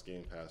Xbox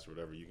Game Pass or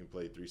whatever, you can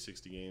play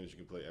 360 games, you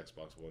can play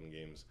Xbox One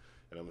games,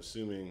 and I'm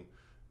assuming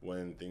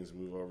when things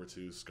move over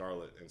to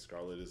Scarlet, and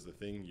Scarlet is the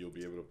thing, you'll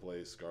be able to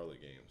play Scarlet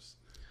games.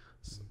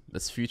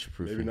 That's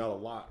future-proof. Maybe not a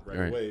lot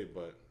right away,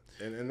 but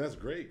and that's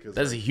great, because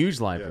that's a huge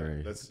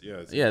library. That's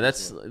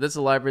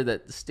a library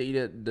that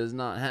Stadia does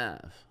not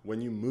have.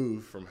 When you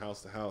move from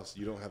house to house,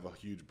 you don't have a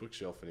huge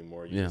bookshelf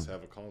anymore. You just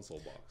have a console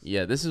box.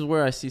 Yeah, this is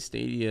where I see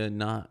Stadia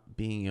not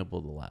being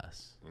able to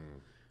last,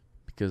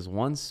 because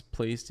once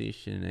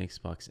PlayStation and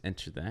Xbox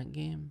enter that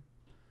game,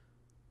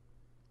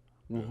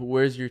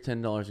 where's your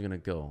 $10 going to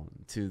go?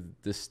 To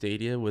the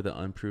Stadia with an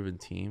unproven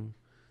team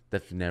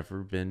that's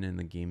never been in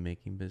the game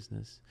making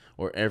business,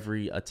 or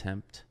every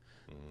attempt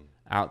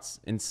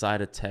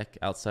inside of tech,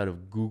 outside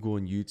of Google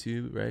and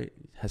YouTube, right,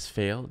 has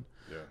failed,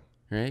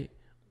 right?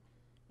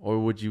 Or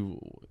would you,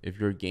 if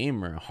you're a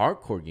gamer, a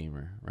hardcore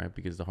gamer, right,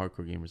 because the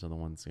hardcore gamers are the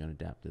ones going to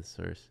adapt this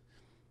first,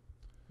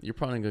 you're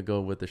probably going to go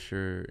with the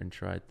sure and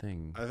tried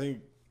thing. I think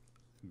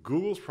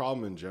Google's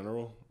problem in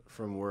general,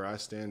 from where I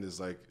stand, is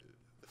like,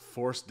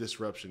 forced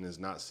disruption has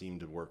not seemed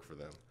to work for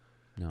them.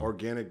 No.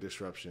 Organic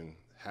disruption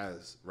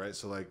has, right?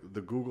 So like the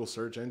Google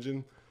search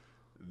engine,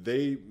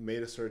 they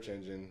made a search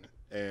engine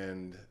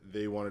and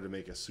they wanted to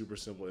make a super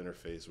simple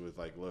interface with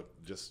like, look,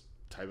 just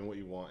type in what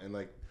you want. And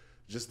like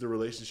just the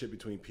relationship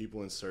between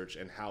people and search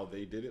and how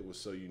they did it was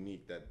so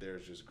unique that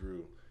theirs just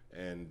grew,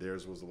 and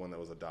theirs was the one that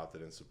was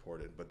adopted and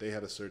supported. But they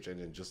had a search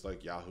engine just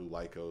like Yahoo,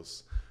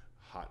 Lycos,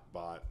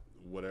 Hotbot,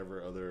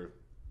 whatever other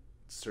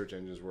search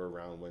engines were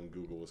around when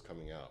Google was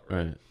coming out,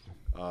 right?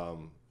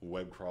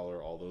 Web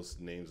crawler, all those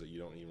names that you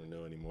don't even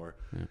know anymore.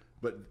 Yeah.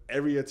 But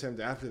every attempt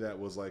after that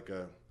was like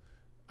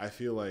I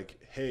feel like,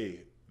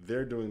 hey,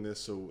 they're doing this,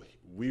 so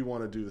we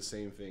want to do the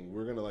same thing.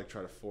 We're gonna like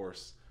try to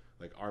force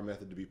like our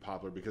method to be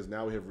popular because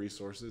now we have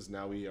resources.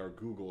 Now we are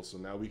Google, so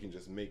now we can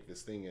just make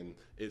this thing and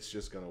it's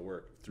just going to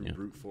work through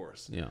brute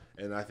force. Yeah.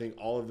 And I think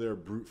all of their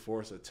brute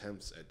force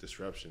attempts at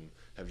disruption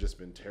have just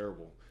been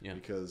terrible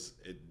because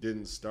it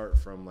didn't start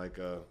from like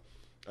a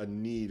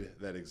need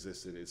that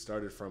existed. It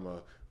started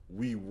from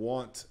we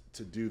want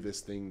to do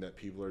this thing that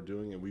people are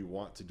doing and we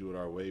want to do it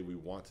our way. We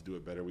want to do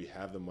it better. We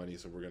have the money,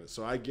 so we're going to.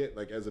 So I get,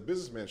 like, as a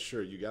businessman,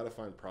 sure, you got to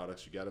find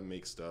products, you got to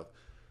make stuff.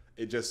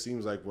 It just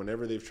seems like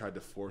whenever they've tried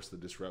to force the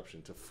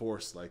disruption, to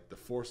force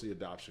the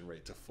adoption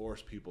rate, to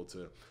force people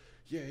to,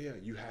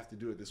 you have to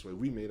do it this way.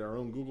 We made our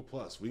own Google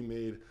Plus. We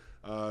made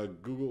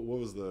Google, what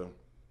was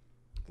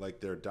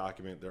their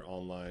document, their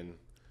online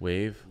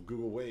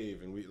Google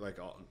Wave, and we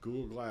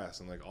Google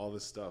Glass and like all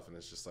this stuff, and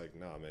it's just like,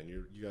 nah, man,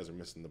 you guys are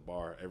missing the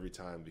bar every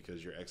time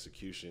because your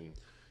execution,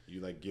 you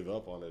like give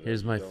up on it.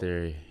 Here's my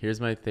theory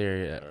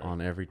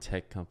on every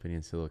tech company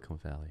in Silicon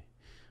Valley.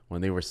 When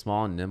they were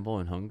small and nimble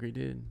and hungry,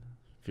 dude,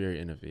 very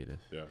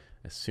innovative. Yeah.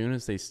 As soon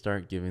as they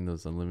start giving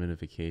those unlimited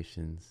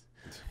vacations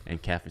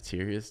and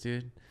cafeterias,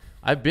 dude,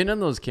 I've been on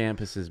those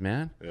campuses,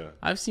 man. Yeah.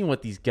 I've seen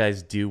what these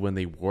guys do when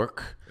they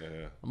work.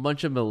 Yeah. A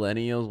bunch of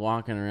millennials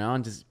walking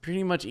around just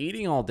pretty much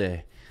eating all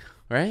day,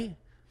 right?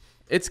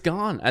 It's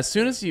gone. As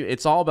soon as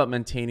it's all about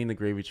maintaining the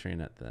gravy train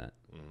at that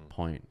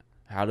point.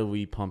 How do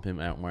we pump him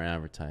out more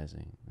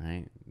advertising,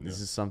 right? This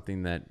is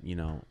something that,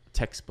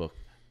 textbook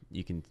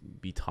you can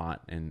be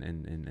taught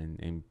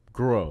and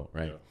grow,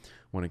 right? Yeah.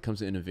 When it comes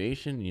to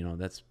innovation,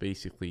 that's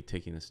basically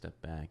taking a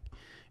step back,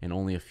 and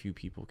only a few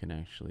people can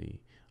actually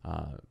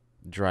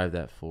drive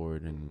that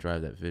forward and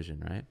drive that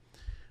vision, right?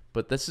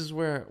 But this is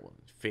where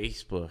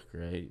Facebook,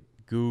 right?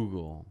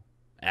 Google,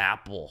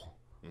 Apple,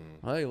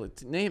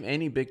 name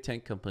any big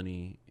tech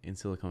company in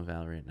Silicon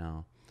Valley right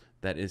now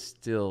that is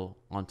still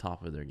on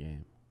top of their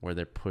game, where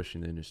they're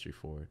pushing the industry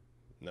forward.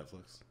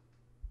 Netflix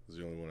is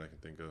the only one I can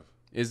think of.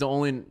 Is the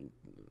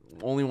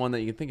only one that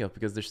you can think of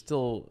because they're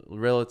still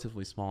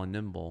relatively small and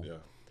nimble. Yeah.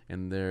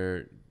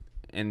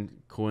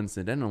 And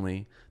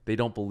coincidentally, they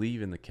don't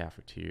believe in the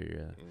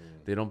cafeteria.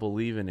 They don't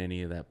believe in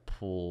any of that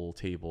pool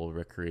table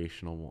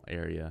recreational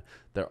area.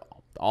 They're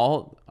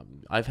all.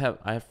 I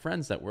have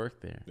friends that work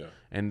there,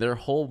 and their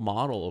whole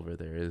model over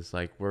there is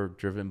like, we're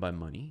driven by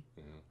money.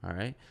 All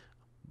right,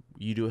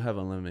 you do have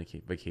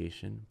unlimited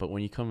vacation, but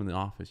when you come in the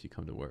office, you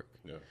come to work.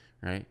 Yeah.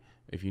 Right.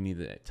 If you need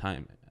the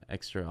time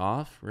extra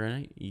off,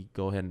 right, you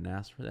go ahead and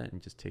ask for that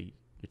and just take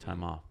your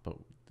time off. But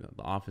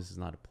the office is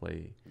not a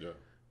play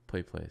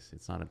place.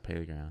 It's not a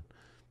playground.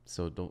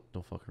 So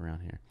don't fuck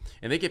around here.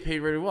 And they get paid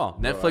really well.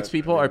 Netflix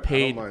people are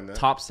paid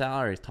top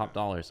salaries, top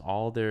dollars,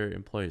 all their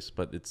employees.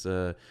 But it's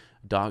a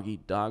dog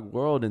eat dog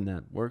world in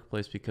that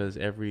workplace because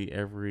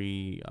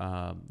every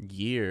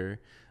year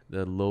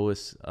the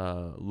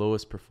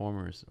lowest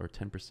performers, or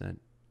 10%,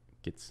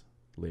 gets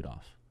laid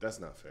off. That's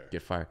not fair.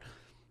 Get fired.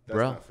 That's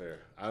not fair.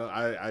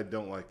 I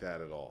don't like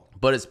that at all.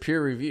 But it's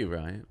peer review,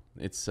 right?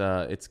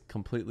 It's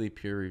completely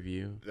peer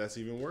review. That's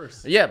even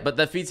worse. Yeah, but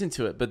that feeds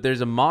into it. But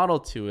there's a model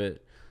to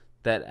it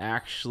that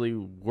actually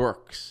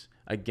works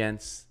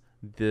against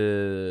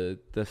the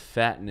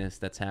fatness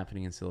that's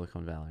happening in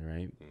Silicon Valley,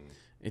 right?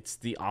 It's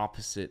the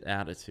opposite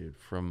attitude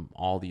from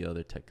all the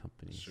other tech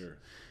companies. Sure.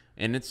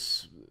 And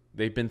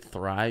they've been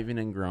thriving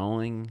and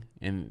growing,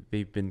 and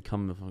they've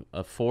become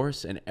a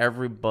force, and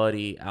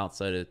everybody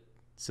outside of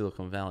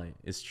Silicon Valley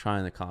is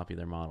trying to copy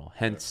their model.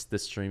 Hence the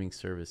streaming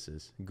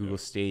services, Google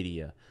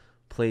Stadia,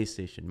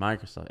 PlayStation,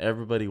 Microsoft.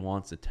 Everybody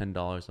wants a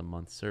 $10 a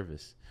month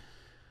service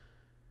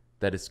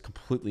that is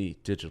completely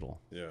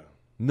digital. Yeah.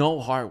 No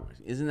hardware.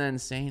 Isn't that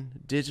insane?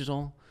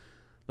 Digital.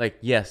 Like,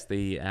 yes,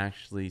 they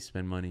actually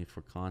spend money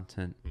for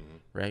content,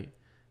 right?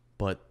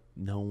 But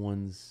no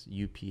one's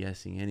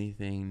UPSing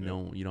anything.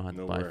 No, you don't have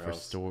to buy for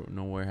store.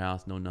 No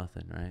warehouse. No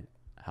nothing, right?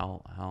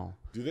 How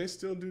do they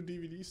still do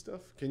DVD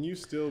stuff? Can you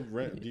still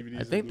rent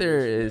DVDs? I think there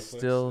is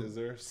still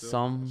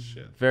some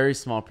very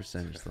small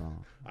percentage though.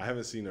 I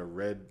haven't seen a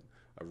red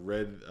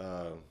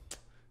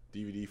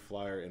DVD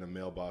flyer in a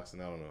mailbox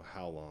in I don't know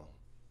how long.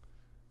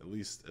 At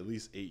least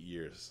 8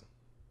 years,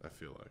 I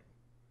feel like.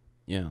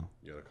 Yeah.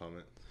 You got a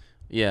comment?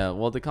 Yeah.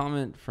 Well, the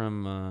comment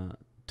from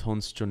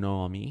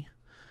Tonstronomi.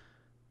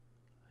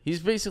 He's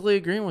basically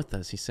agreeing with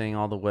us. He's saying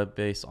all the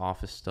web-based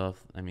Office stuff.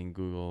 I mean,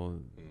 Google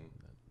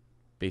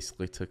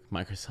basically took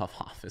Microsoft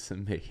Office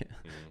and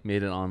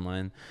made it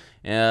online.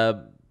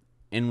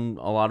 And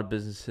a lot of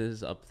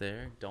businesses up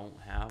there don't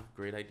have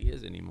great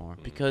ideas anymore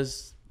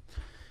because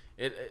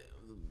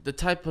the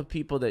type of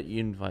people that you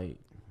invite,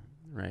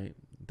 right,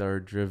 they're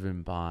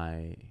driven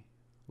by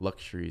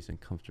luxuries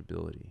and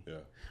comfortability. Yeah.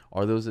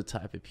 Are those the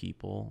type of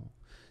people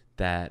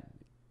that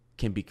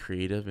can be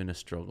creative in a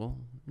struggle?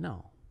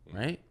 No,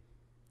 right?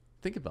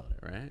 Think about it,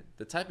 right?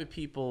 The type of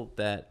people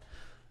that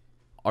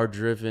are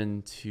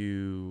driven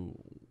to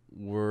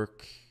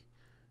work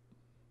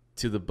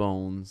to the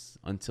bones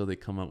until they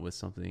come up with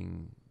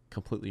something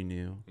completely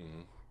new,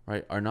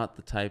 right? Are not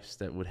the types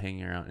that would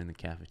hang around in the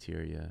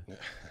cafeteria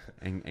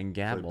and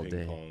gab all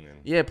day.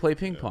 Play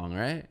ping pong,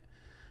 right?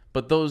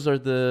 But those are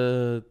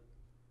the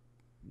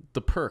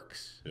the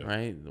perks,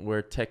 right?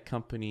 Where tech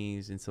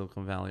companies in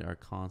Silicon Valley are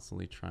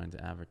constantly trying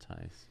to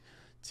advertise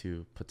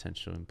to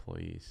potential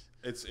employees.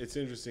 It's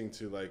interesting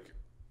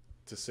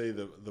to say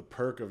the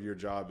perk of your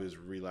job is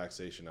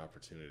relaxation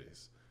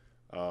opportunities.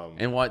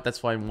 And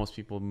that's why most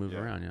people move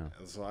around. Yeah.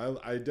 And so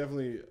I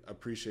definitely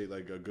appreciate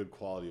like a good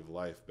quality of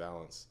life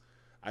balance.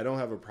 I don't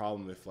have a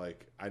problem if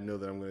like I know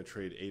that I'm going to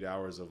trade 8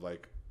 hours of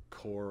like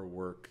core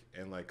work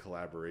and like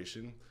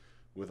collaboration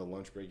with a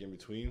lunch break in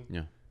between.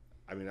 Yeah.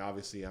 I mean,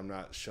 obviously, I'm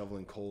not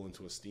shoveling coal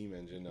into a steam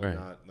engine. I'm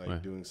not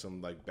like doing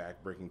some like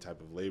back-breaking type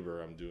of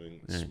labor. I'm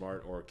doing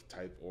smart or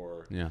type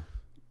or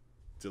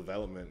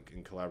development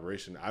and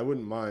collaboration. I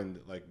wouldn't mind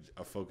like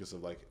a focus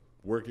of like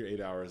work your 8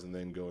 hours and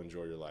then go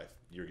enjoy your life.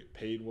 You get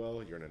paid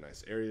well. You're in a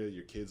nice area.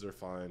 Your kids are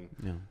fine.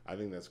 Yeah. I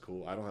think that's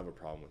cool. I don't have a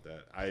problem with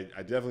that.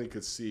 I definitely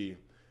could see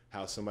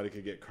how somebody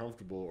could get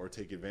comfortable or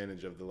take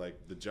advantage of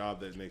the job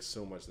that makes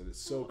so much that it's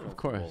so comfortable. Of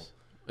course.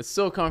 It's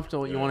so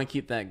comfortable. You want to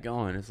keep that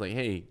going. It's like,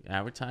 hey,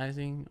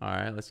 advertising. All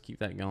right, let's keep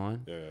that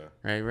going.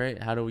 Yeah.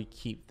 Right. How do we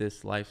keep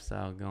this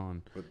lifestyle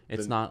going? But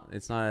it's not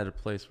at a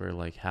place where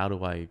like, how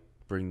do I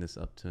bring this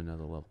up to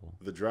another level?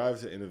 The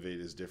drive to innovate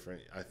is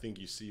different. I think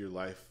you see your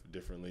life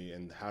differently,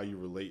 and how you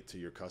relate to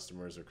your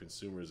customers or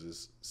consumers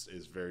is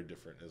very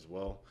different as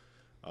well.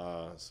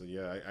 So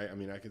yeah, I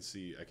mean, I could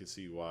see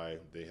why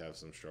they have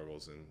some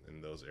struggles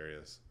in those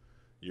areas.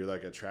 You're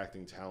like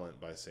attracting talent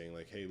by saying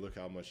like, hey, look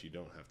how much you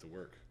don't have to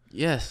work.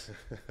 Yes.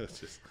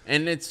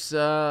 And it's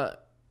a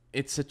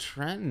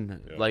trend.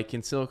 Yeah. Like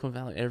in Silicon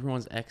Valley,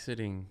 everyone's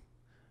exiting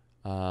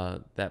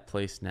that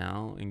place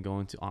now and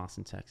going to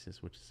Austin,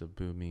 Texas, which is a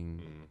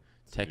booming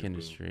tech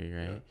industry,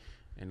 right? Yeah.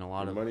 And a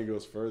lot of money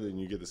goes further and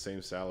you get the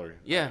same salary.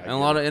 Yeah, and a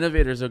lot of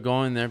innovators are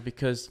going there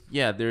because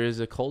there is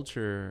a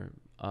culture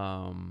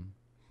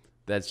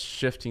that's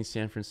shifting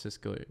San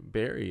Francisco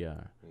Bay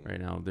Area right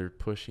now. They're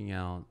pushing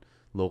out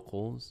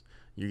locals.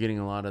 You're getting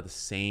a lot of the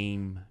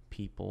same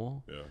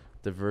people. Yeah.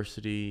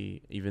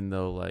 Diversity, even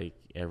though like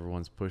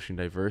everyone's pushing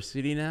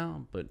diversity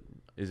now, but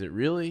is it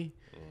really?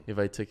 If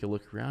I take a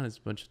look around, it's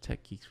a bunch of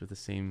tech geeks with the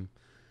same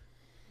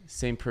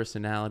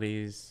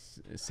personalities,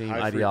 same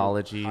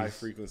ideologies, high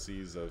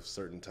frequencies of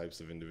certain types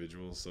of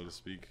individuals, so to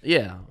speak.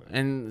 Yeah,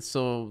 and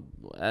so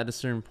at a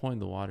certain point,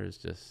 the water is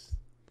just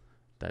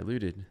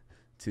diluted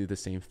to the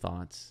same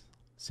thoughts,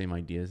 same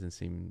ideas, and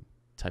same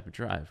type of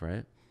drive,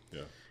 right?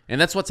 Yeah. And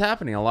that's what's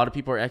happening. A lot of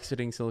people are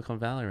exiting Silicon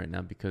Valley right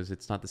now because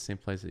it's not the same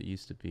place it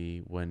used to be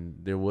when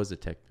there was a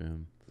tech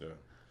boom. Yeah.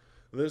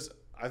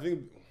 I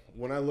think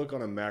when I look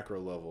on a macro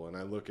level and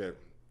I look at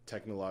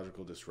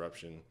technological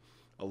disruption,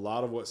 a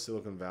lot of what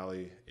Silicon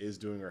Valley is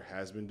doing or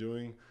has been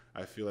doing,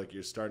 I feel like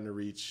you're starting to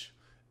reach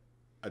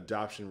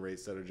adoption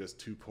rates that are just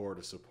too poor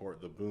to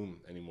support the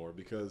boom anymore,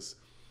 because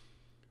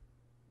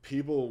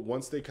people,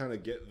 once they kind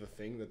of get the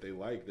thing that they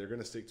like, they're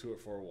going to stick to it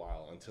for a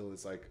while until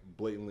it's like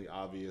blatantly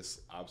obvious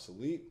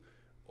obsolete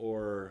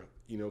or,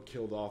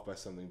 killed off by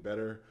something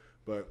better.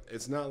 But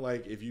it's not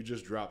like if you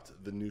just dropped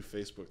the new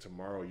Facebook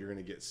tomorrow, you're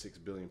going to get 6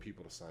 billion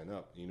people to sign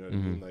up. You know what I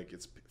mean? Like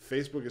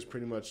Facebook is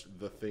pretty much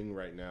the thing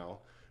right now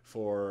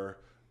for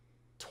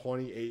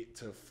 28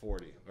 to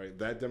 40, right?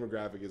 That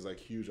demographic is like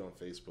huge on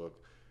Facebook.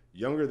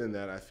 Younger than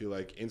that, I feel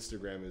like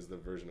Instagram is the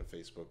version of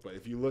Facebook. But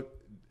if you look,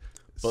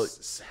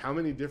 how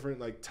many different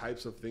like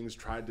types of things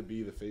tried to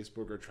be the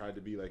Facebook or tried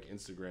to be like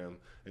Instagram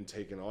and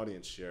take an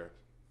audience share?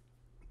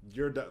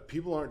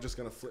 People aren't just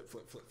going to flip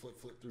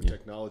through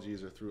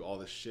technologies or through all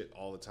this shit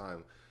all the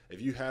time.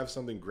 If you have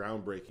something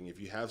groundbreaking,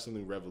 if you have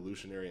something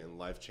revolutionary and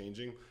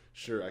life-changing,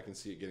 sure, I can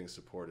see it getting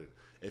supported.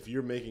 If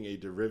you're making a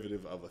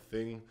derivative of a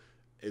thing,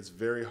 it's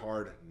very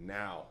hard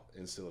now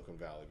in Silicon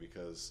Valley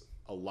because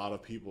a lot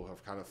of people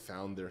have kind of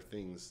found their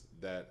things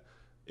that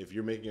if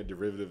you're making a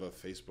derivative of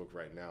Facebook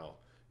right now,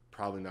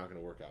 probably not going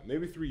to work out.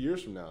 Maybe 3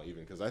 years from now,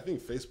 even, because I think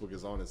Facebook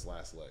is on its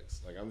last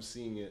legs. Like I'm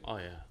seeing it. Oh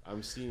yeah,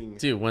 I'm seeing.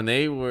 Dude, when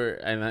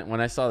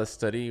I saw the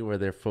study where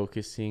they're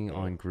focusing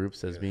on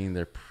groups as being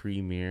their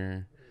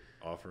premier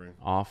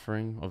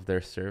offering of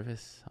their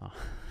service,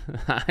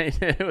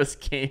 it was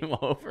game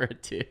over,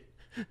 dude.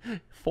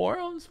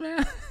 Forums,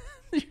 man.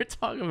 You're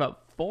talking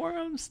about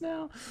forums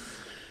now.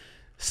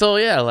 So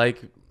yeah,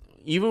 like.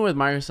 Even with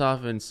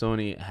Microsoft and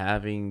Sony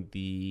having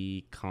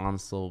the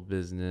console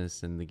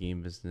business and the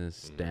game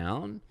business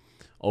down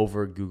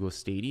over Google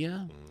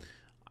Stadia,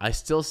 I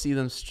still see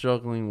them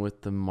struggling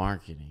with the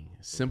marketing,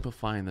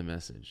 simplifying the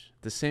message.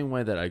 The same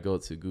way that I go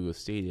to Google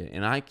Stadia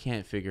and I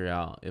can't figure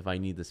out if I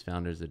need this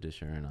Founders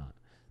Edition or not.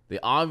 They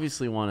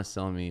obviously want to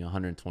sell me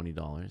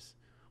 $120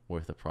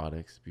 worth of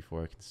products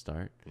before I can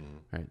start,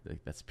 right?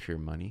 Like that's pure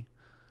money,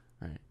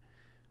 right?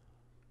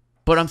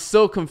 But I'm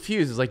so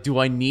confused. It's like, do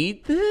I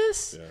need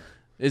this? Yeah.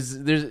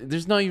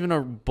 There's not even a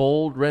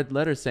bold red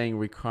letter saying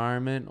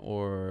requirement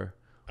or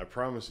I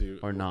promise you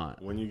or not.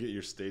 When you get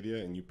your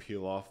Stadia and you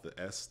peel off the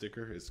S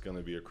sticker, it's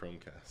gonna be a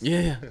Chromecast.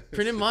 Yeah,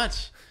 pretty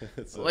much.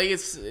 It's like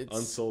it's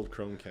unsold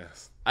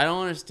Chromecast. I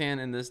don't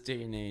understand in this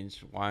day and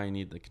age why I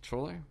need the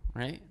controller,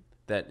 right?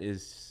 That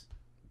is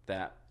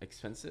that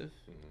expensive,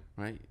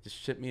 right? Just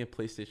ship me a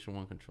PlayStation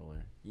 1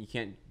 controller. You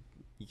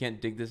You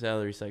can't dig this out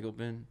of the recycle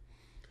bin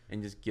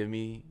and just give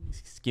me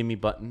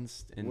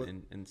buttons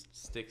and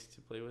sticks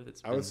to play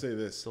with. I would say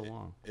this: so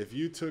long. If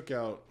you took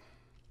out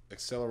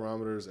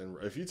accelerometers and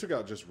if you took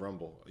out just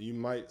Rumble,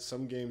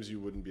 some games you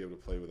wouldn't be able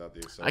to play without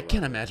the accelerometer. I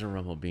can't imagine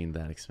Rumble being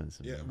that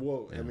expensive. Yeah,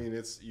 well, I mean,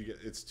 it's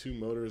 2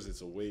 motors,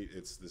 it's a weight,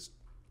 it's this.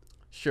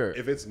 Sure.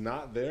 If it's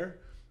not there,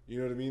 you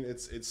know what I mean.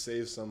 It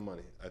saves some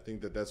money. I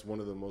think that's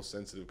one of the most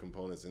sensitive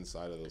components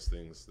inside of those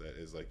things. That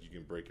is like you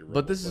can break your.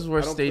 But this is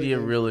where Stadia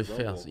really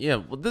fails. Yeah,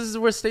 well, this is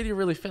where Stadia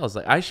really fails.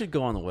 Like I should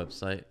go on the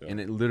website and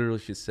it literally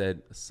should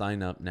said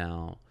sign up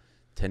now,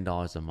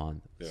 $10 a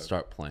month,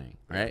 start playing.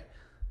 Right.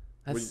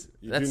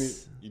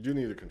 You do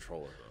need a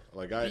controller though.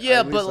 Like I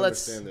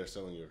understand they're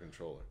selling you a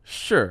controller.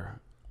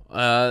 Sure,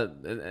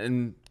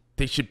 and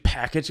they should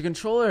package a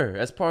controller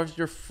as part of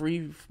your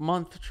free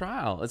month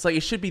trial. It's like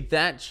it should be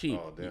that cheap.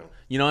 Oh damn!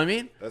 You know what I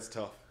mean? That's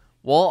tough.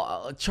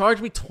 Well,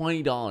 charge me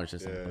 $20 or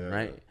something,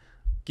 right? Yeah.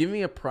 Give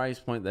me a price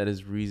point that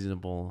is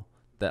reasonable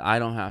that I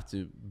don't have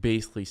to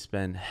basically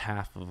spend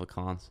half of a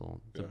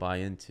console to buy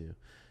into,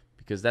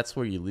 because that's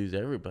where you lose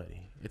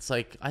everybody. It's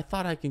like I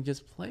thought I can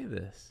just play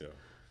this. Yeah.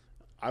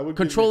 I would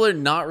controller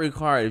not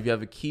required if you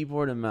have a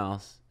keyboard and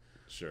mouse.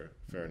 Sure,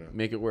 fair enough.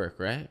 Make it work,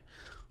 right?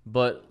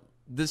 But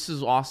this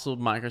is also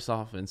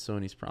Microsoft and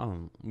Sony's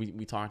problem.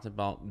 We talked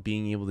about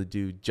being able to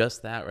do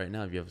just that right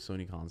now if you have a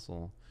Sony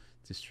console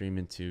to stream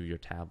into your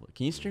tablet.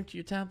 Can you stream to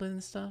your tablet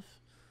and stuff?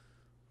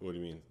 What do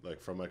you mean? Like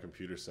from my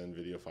computer, send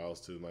video files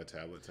to my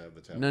tablet to have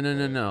the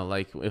tablet? No.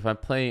 Like if I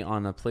play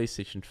on a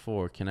PlayStation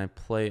 4, can I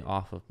play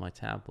off of my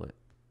tablet?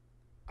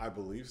 I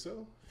believe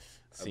so.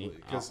 See,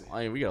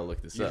 we gotta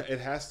look this up. It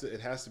has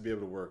to be able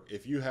to work.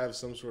 If you have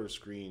some sort of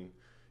screen,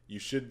 you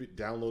should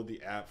download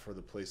the app for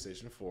the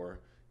PlayStation 4.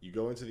 You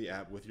go into the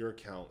app with your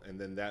account, and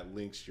then that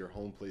links your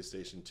home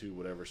PlayStation to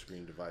whatever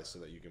screen device so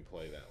that you can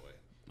play that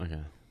way.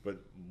 Okay. But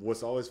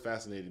what's always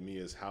fascinated me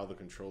is how the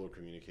controller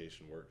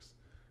communication works,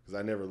 because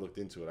I never looked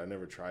into it. I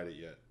never tried it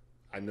yet.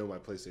 I know my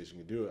PlayStation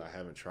can do it. I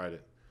haven't tried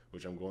it,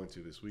 which I'm going to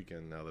this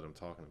weekend now that I'm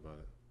talking about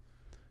it.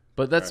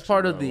 But that's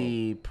part of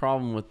the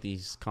problem with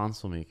these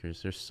console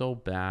makers. They're so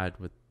bad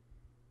with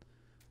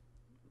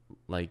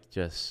like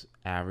just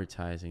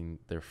advertising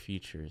their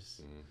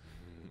features.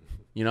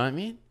 You know what I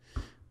mean?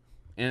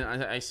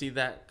 And I see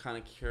that kind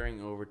of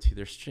carrying over to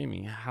their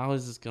streaming. How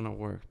is this going to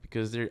work?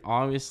 Because they're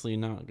obviously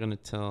not going to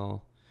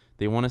tell.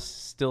 They want to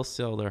still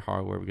sell their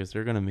hardware because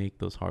they're going to make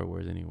those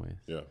hardwares anyways.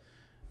 Yeah.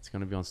 It's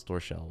going to be on store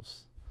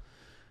shelves.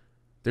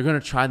 They're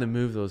going to try to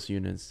move those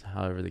units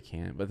however they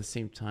can. But at the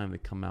same time, they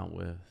come out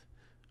with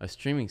a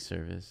streaming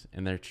service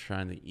and they're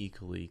trying to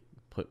equally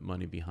put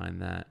money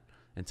behind that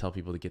and tell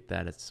people to get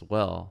that as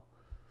well.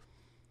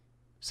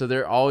 So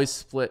they're always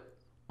split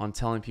on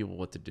telling people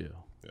what to do.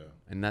 Yeah.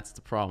 And that's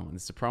the problem.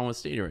 It's the problem with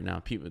Stadia right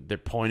now. They're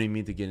pointing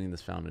me to getting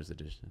this Founders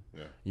Edition.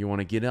 Yeah. You want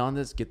to get on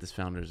this? Get this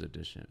Founders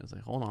Edition. It's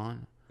like, hold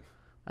on.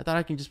 I thought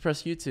I can just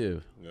press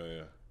YouTube.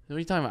 Yeah. What are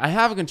you talking about? I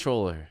have a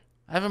controller.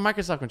 I have a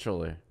Microsoft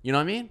controller. You know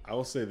what I mean? I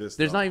will say this.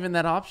 There's not even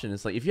that option.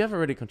 It's like, if you have a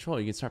ready controller,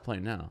 you can start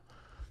playing now.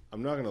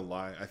 I'm not going to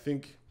lie. I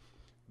think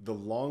the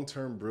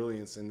long-term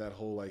brilliance in that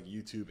whole like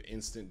YouTube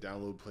instant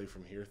download play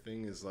from here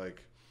thing is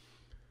like,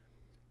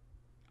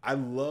 I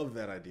love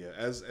that idea.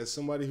 As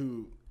somebody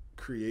who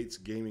creates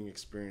gaming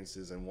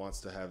experiences and wants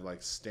to have like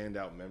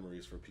standout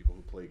memories for people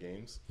who play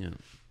games. Yeah.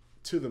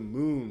 To the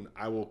moon,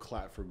 I will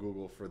clap for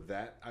Google for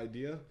that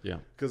idea. Yeah.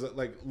 Because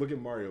like, look at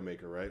Mario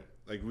Maker, right?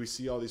 Like we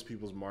see all these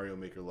people's Mario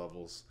Maker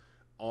levels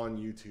on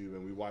YouTube,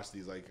 and we watch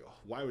these like, oh,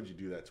 why would you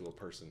do that to a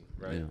person,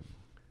 right? Yeah.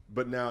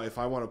 But now, if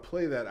I want to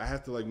play that, I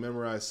have to like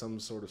memorize some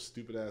sort of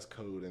stupid ass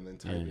code and then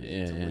type it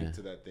in to link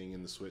to that thing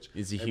in the Switch.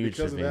 It's a and huge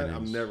because advantage. of that,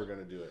 I'm never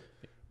gonna do it.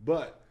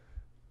 But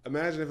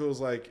imagine if it was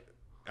like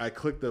I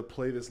click the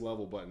play this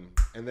level button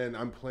and then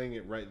I'm playing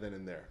it right then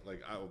and there.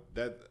 Like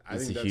I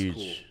think that's huge.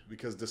 cool,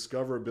 because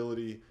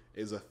discoverability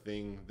is a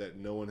thing that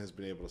no one has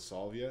been able to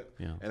solve yet.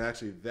 Yeah. And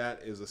actually,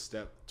 that is a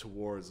step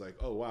towards like,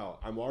 oh wow,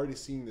 I'm already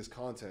seeing this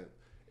content.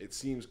 It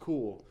seems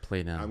cool.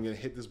 Play now. I'm going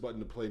to hit this button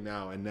to play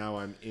now, and now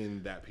I'm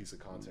in that piece of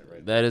content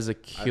right there. That is a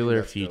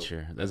killer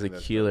feature. That's a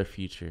killer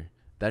feature.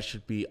 That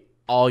should be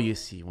all you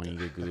see when you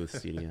go Google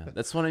Stadia.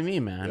 That's what I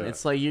mean, man. Yeah.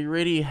 It's like you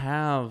already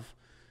have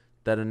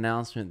that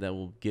announcement that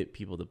will get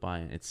people to buy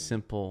it. It's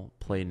simple.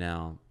 Play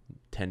now,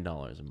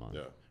 $10 a month,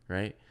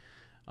 right?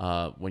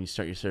 When you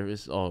start your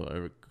service,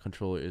 a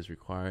controller is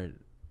required.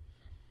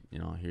 You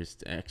know, here's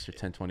the extra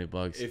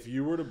 $10-$20. If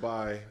you were to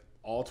buy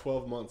all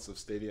 12 months of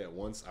Stadia at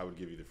once, I would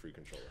give you the free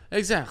controller.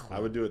 Exactly.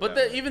 I would do it.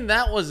 But even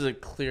that was a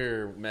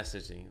clear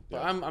messaging.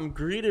 But I'm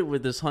greeted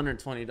with this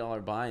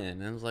 $120 buy-in,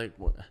 and I was like,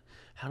 what?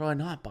 How do I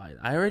not buy it?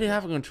 I already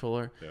have a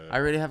controller. Yeah. I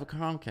already have a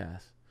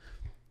Chromecast.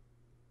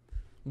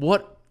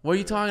 What are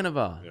you talking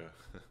about? Yeah.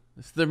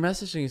 Their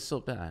messaging is so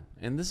bad,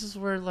 and this is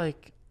where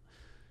like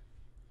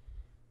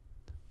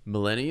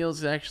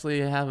millennials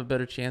actually have a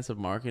better chance of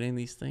marketing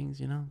these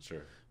things. You know,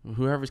 sure.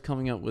 Whoever's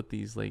coming up with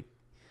these like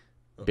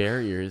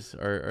barriers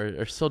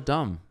are so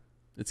dumb.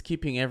 It's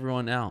keeping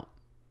everyone out.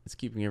 It's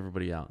keeping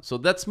everybody out. So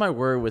that's my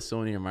worry with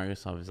Sony and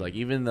Microsoft is like,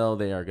 even though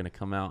they are going to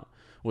come out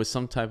with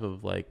some type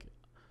of like,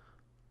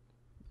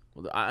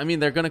 I mean,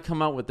 they're gonna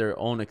come out with their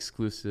own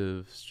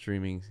exclusive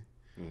streaming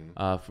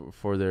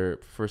for their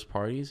first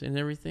parties and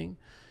everything,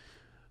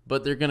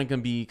 but they're gonna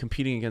be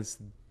competing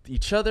against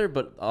each other,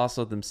 but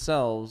also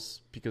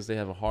themselves, because they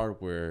have a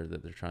hardware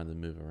that they're trying to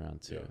move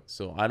around to.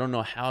 So I don't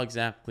know how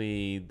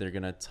exactly they're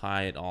gonna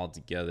tie it all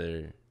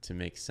together to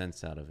make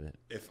sense out of it.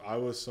 If I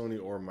was Sony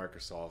or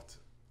Microsoft,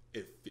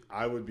 if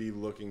I would be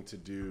looking to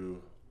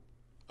do,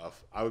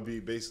 I would be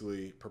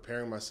basically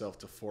preparing myself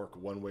to fork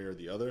one way or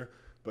the other.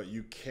 But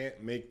you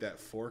can't make that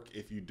fork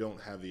if you don't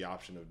have the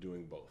option of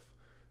doing both.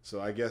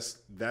 So I guess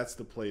that's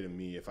the play to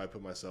me if I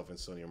put myself in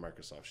Sony or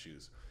Microsoft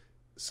shoes.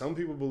 Some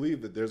people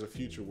believe that there's a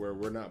future where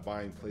we're not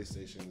buying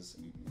PlayStations,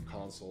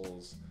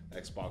 consoles,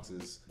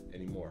 Xboxes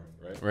anymore,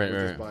 right?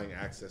 We're just buying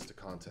access to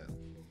content.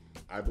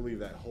 I believe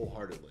that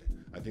wholeheartedly.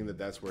 I think that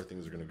that's where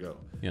things are going to go.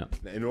 Yeah.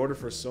 Now, in order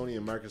for Sony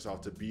and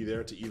Microsoft to be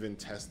there to even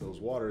test those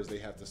waters, they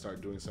have to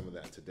start doing some of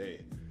that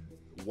today.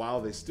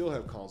 While they still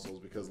have consoles,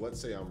 because let's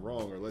say I'm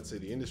wrong or let's say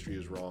the industry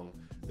is wrong,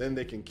 then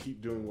they can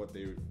keep doing what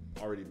they've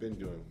already been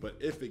doing. But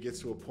if it gets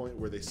to a point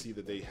where they see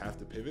that they have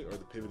to pivot or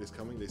the pivot is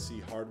coming, they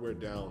see hardware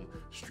down,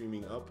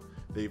 streaming up,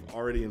 they've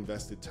already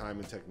invested time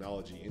and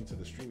technology into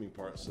the streaming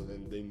part, so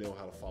then they know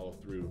how to follow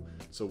through.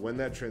 So when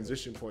that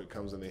transition point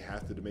comes and they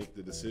have to make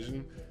the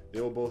decision,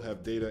 they will both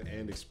have data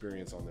and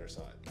experience on their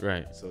side.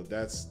 Right. So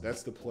that's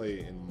the play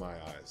in my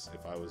eyes.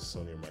 If I was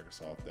Sony or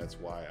Microsoft, that's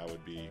why I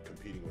would be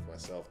competing with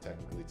myself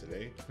technically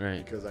today.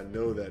 Right. Because I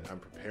know that I'm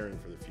preparing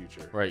for the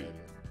future. Right.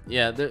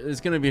 Yeah,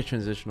 there's going to be a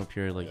transitional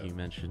period, like you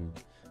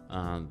mentioned,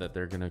 that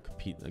they're going to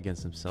compete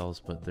against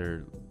themselves, but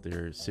they're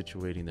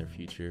situating their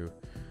future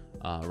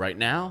right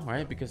now,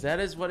 right? Because that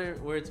is where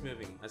it's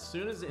moving. As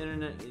soon as the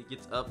internet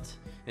gets upped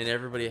and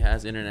everybody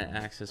has internet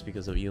access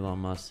because of Elon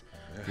Musk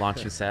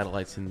launching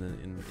satellites in the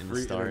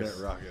stars.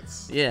 Internet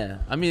rockets. Yeah,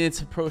 I mean,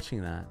 it's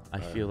approaching that.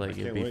 I feel like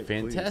it'd be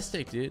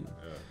fantastic, please. Dude.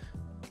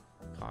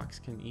 Cox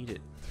can eat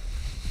it.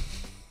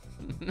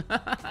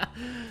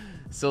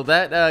 So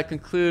that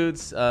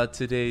concludes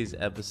today's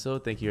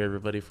episode. Thank you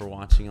everybody for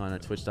watching on our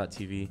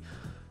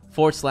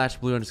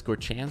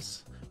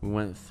twitch.tv/blue_chance. We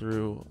went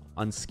through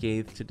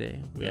unscathed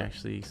today. We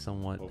actually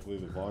somewhat, hopefully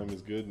the volume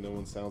is good, no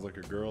one sounds like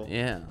a girl.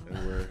 Yeah,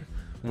 and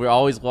we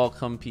always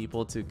welcome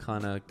people to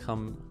kind of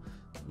come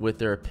with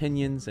their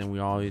opinions, and we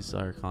always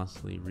are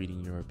constantly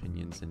reading your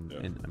opinions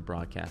and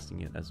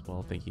broadcasting it as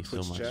well. Thank you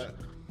Twitch so much. Chat.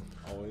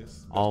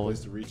 Always. Best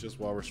place to reach us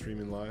while we're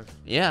streaming live.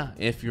 Yeah,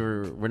 if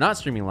we're not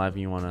streaming live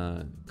and you want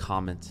to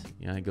comment,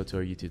 go to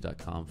our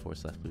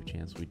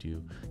youtube.com/bluechance. We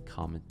do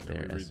comment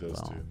there as well.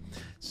 Too.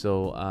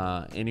 So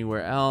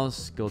anywhere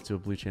else, go to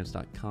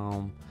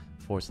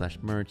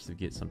bluechance.com/merch to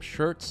get some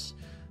shirts.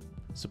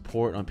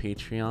 Support on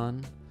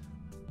Patreon.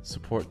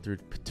 Support through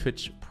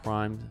Twitch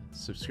Prime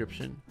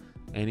subscription.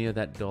 Any of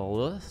that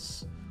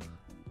dollars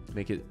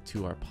make it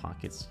to our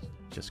pockets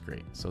just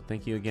great. So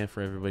thank you again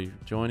for everybody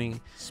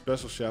joining.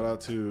 Special shout out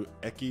to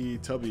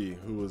Eki Tubby,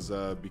 who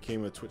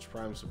became a Twitch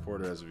Prime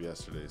supporter as of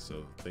yesterday.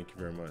 So thank you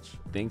very much.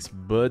 Thanks,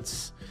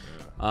 buds.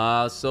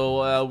 Yeah.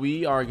 So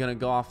we are gonna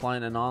go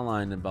offline and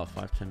online in about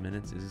 5-10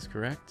 minutes. Is this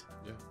correct?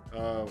 Yeah.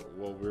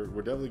 Well, we're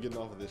definitely getting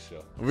off of this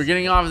show. We're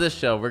getting off of this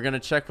show. We're gonna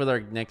check with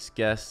our next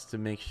guest to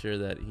make sure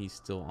that he's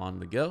still on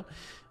the go.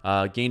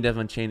 Game Dev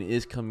Unchained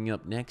is coming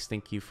up next.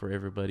 Thank you for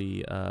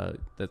everybody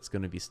that's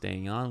going to be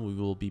staying on. We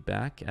will be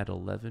back at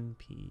 11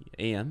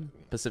 a.m.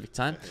 Pacific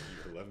time.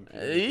 11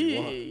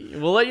 p.m.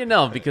 We'll let you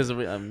know because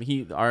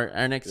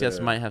our next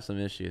guest might have some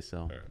issues,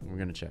 so we're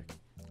going to check.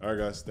 All right,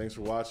 guys. Thanks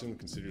for watching.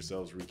 Consider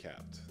yourselves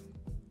recapped.